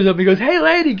girl shows up and he goes, hey,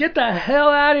 lady, get the hell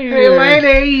out of here.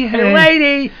 Hey,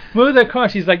 lady, move the car.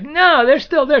 She's like, no, they're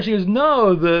still there. She goes,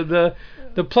 no,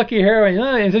 the plucky heroine.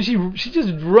 And so she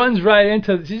just runs right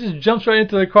into, she just jumps right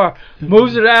into the car,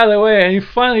 moves it out of the way, and he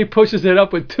finally pushes it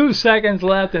up with 2 seconds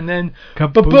left, and then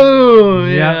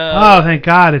boom. Yeah. Oh, thank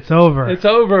God, it's over. It's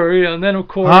over, and then of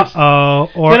course.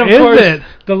 Or then, of is course, it?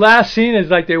 The last scene is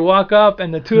like they walk up,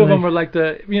 and the two of them are like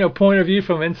the point of view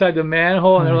from inside the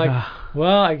manhole, and they're like,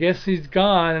 Well, I guess he's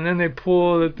gone, and then they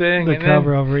pull the thing. The and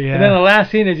cover then, over, yeah. And then the last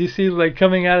scene is you see, like,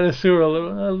 coming out of the sewer,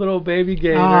 a little baby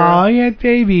gator. Oh, he had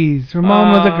babies.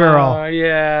 Ramon was a girl. Oh,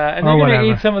 yeah. And Or they're going to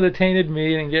whatever. eat some of the tainted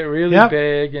meat and get really Yep.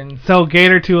 big. And So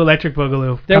Gator 2 Electric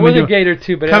Boogaloo. there was a Gator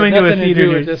too, but it had coming to a nothing to theater do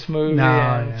near- with this movie. No,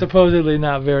 and yeah. supposedly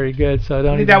not very good, so I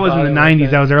don't I think even that was in the bother with 90s.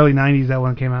 it. That was early 90s that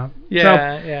one came out.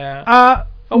 Yeah, So, yeah.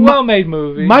 A well-made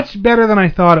movie. Much better than I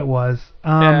thought it was.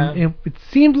 Yeah. It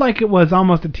seemed like it was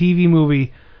almost a TV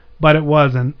movie, but it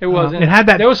wasn't. It wasn't. It had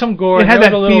that. There was some gore. It had There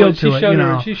that was a little, feel she to it. showed You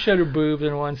her, know. she showed her boobs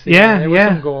in one scene. Yeah, There was yeah.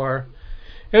 some gore.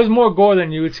 It was more gore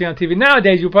than you would see on TV.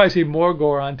 Nowadays, you'll probably see more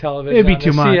gore on television. It'd be on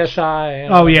too the much. CSI.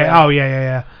 And Oh all yeah. that. Oh yeah. Yeah.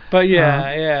 Yeah. But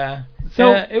yeah, yeah.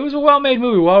 So- It was a well-made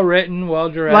movie, well-written,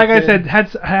 well-directed. Like I said,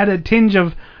 had a tinge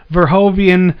of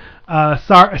Verhoeven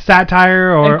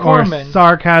satire And or Corman.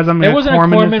 sarcasm. It wasn't a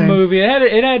Corman Corman thing. movie.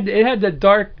 It had the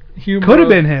dark humor. Could have of-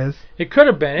 been his. It could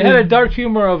have been. It had a dark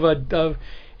humor of it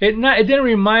didn't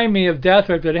remind me of Death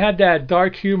Wish, but it had that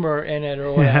dark humor in it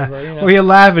or whatever. You know? Where you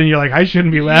laugh and you're like, I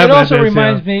shouldn't be laughing. It also at this,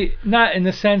 reminds me, not in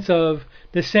the sense of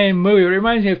the same movie, but it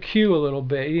reminds me of Q a little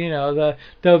bit. You know,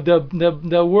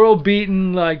 the world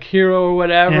beaten like hero or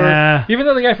whatever. Yeah. Even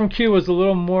though the guy from Q was a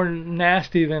little more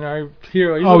nasty than our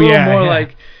hero, he was Oh, a little yeah, more yeah.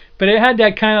 like. But it had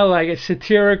that kind of like a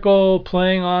satirical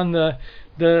playing on the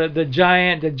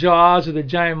giant, the Jaws or the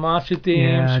giant monster theme,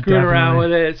 Yeah, screwing around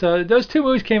with definitely. it. So those two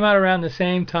movies came out around the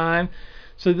same time.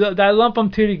 So I lump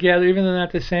them two together, even though they're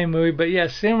not the same movie. But yeah,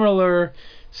 similar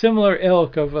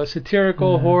ilk of a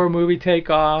satirical horror movie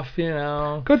takeoff. You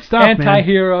know, Good stuff, man.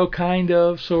 Anti-hero, kind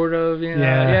of, sort of. You know,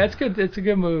 Yeah. it's good. It's a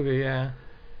good movie. Yeah.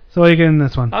 So what are you giving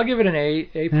this one? I'll give it an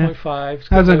 8.5. It's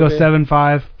a I was good gonna go movie.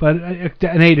 7.5, but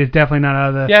an 8 is definitely not out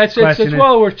of the Yeah, it's question.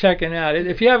 well worth checking out.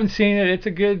 If you haven't seen it, it's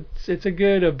a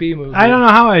good B movie. I don't know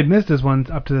how I missed this one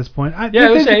up to this point. Yeah,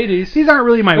 it was 80s. These aren't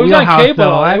really my It was wheelhouse, on cable.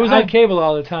 though. It was on cable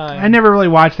all the time. I never really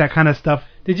watched that kind of stuff.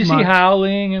 Did you see much.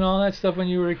 Howling and all that stuff when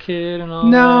you were a kid and all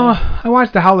No, that? I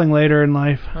watched The Howling later in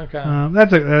life. Okay.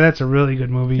 That's a really good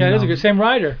movie. Yeah, you it is know. a good. Same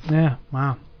writer. Yeah,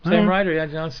 wow. Same Alright. writer. Yeah,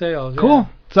 John Sayles. Yeah. Cool.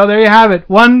 So there you have it.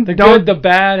 One, The don't good, the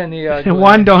bad, and the ugly.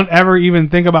 one, don't ever even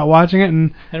think about watching it,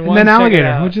 and one, then check it Alligator,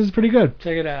 out. which is pretty good.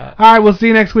 Check it out. All right, we'll see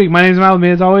you next week. My name's Mal, with me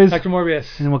as always, Dr.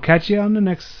 Morbius. and we'll catch you on the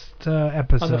next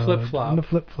episode. On the flip-flop. On the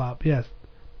flip flop, yes.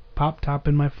 Pop top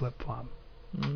in my flip flop.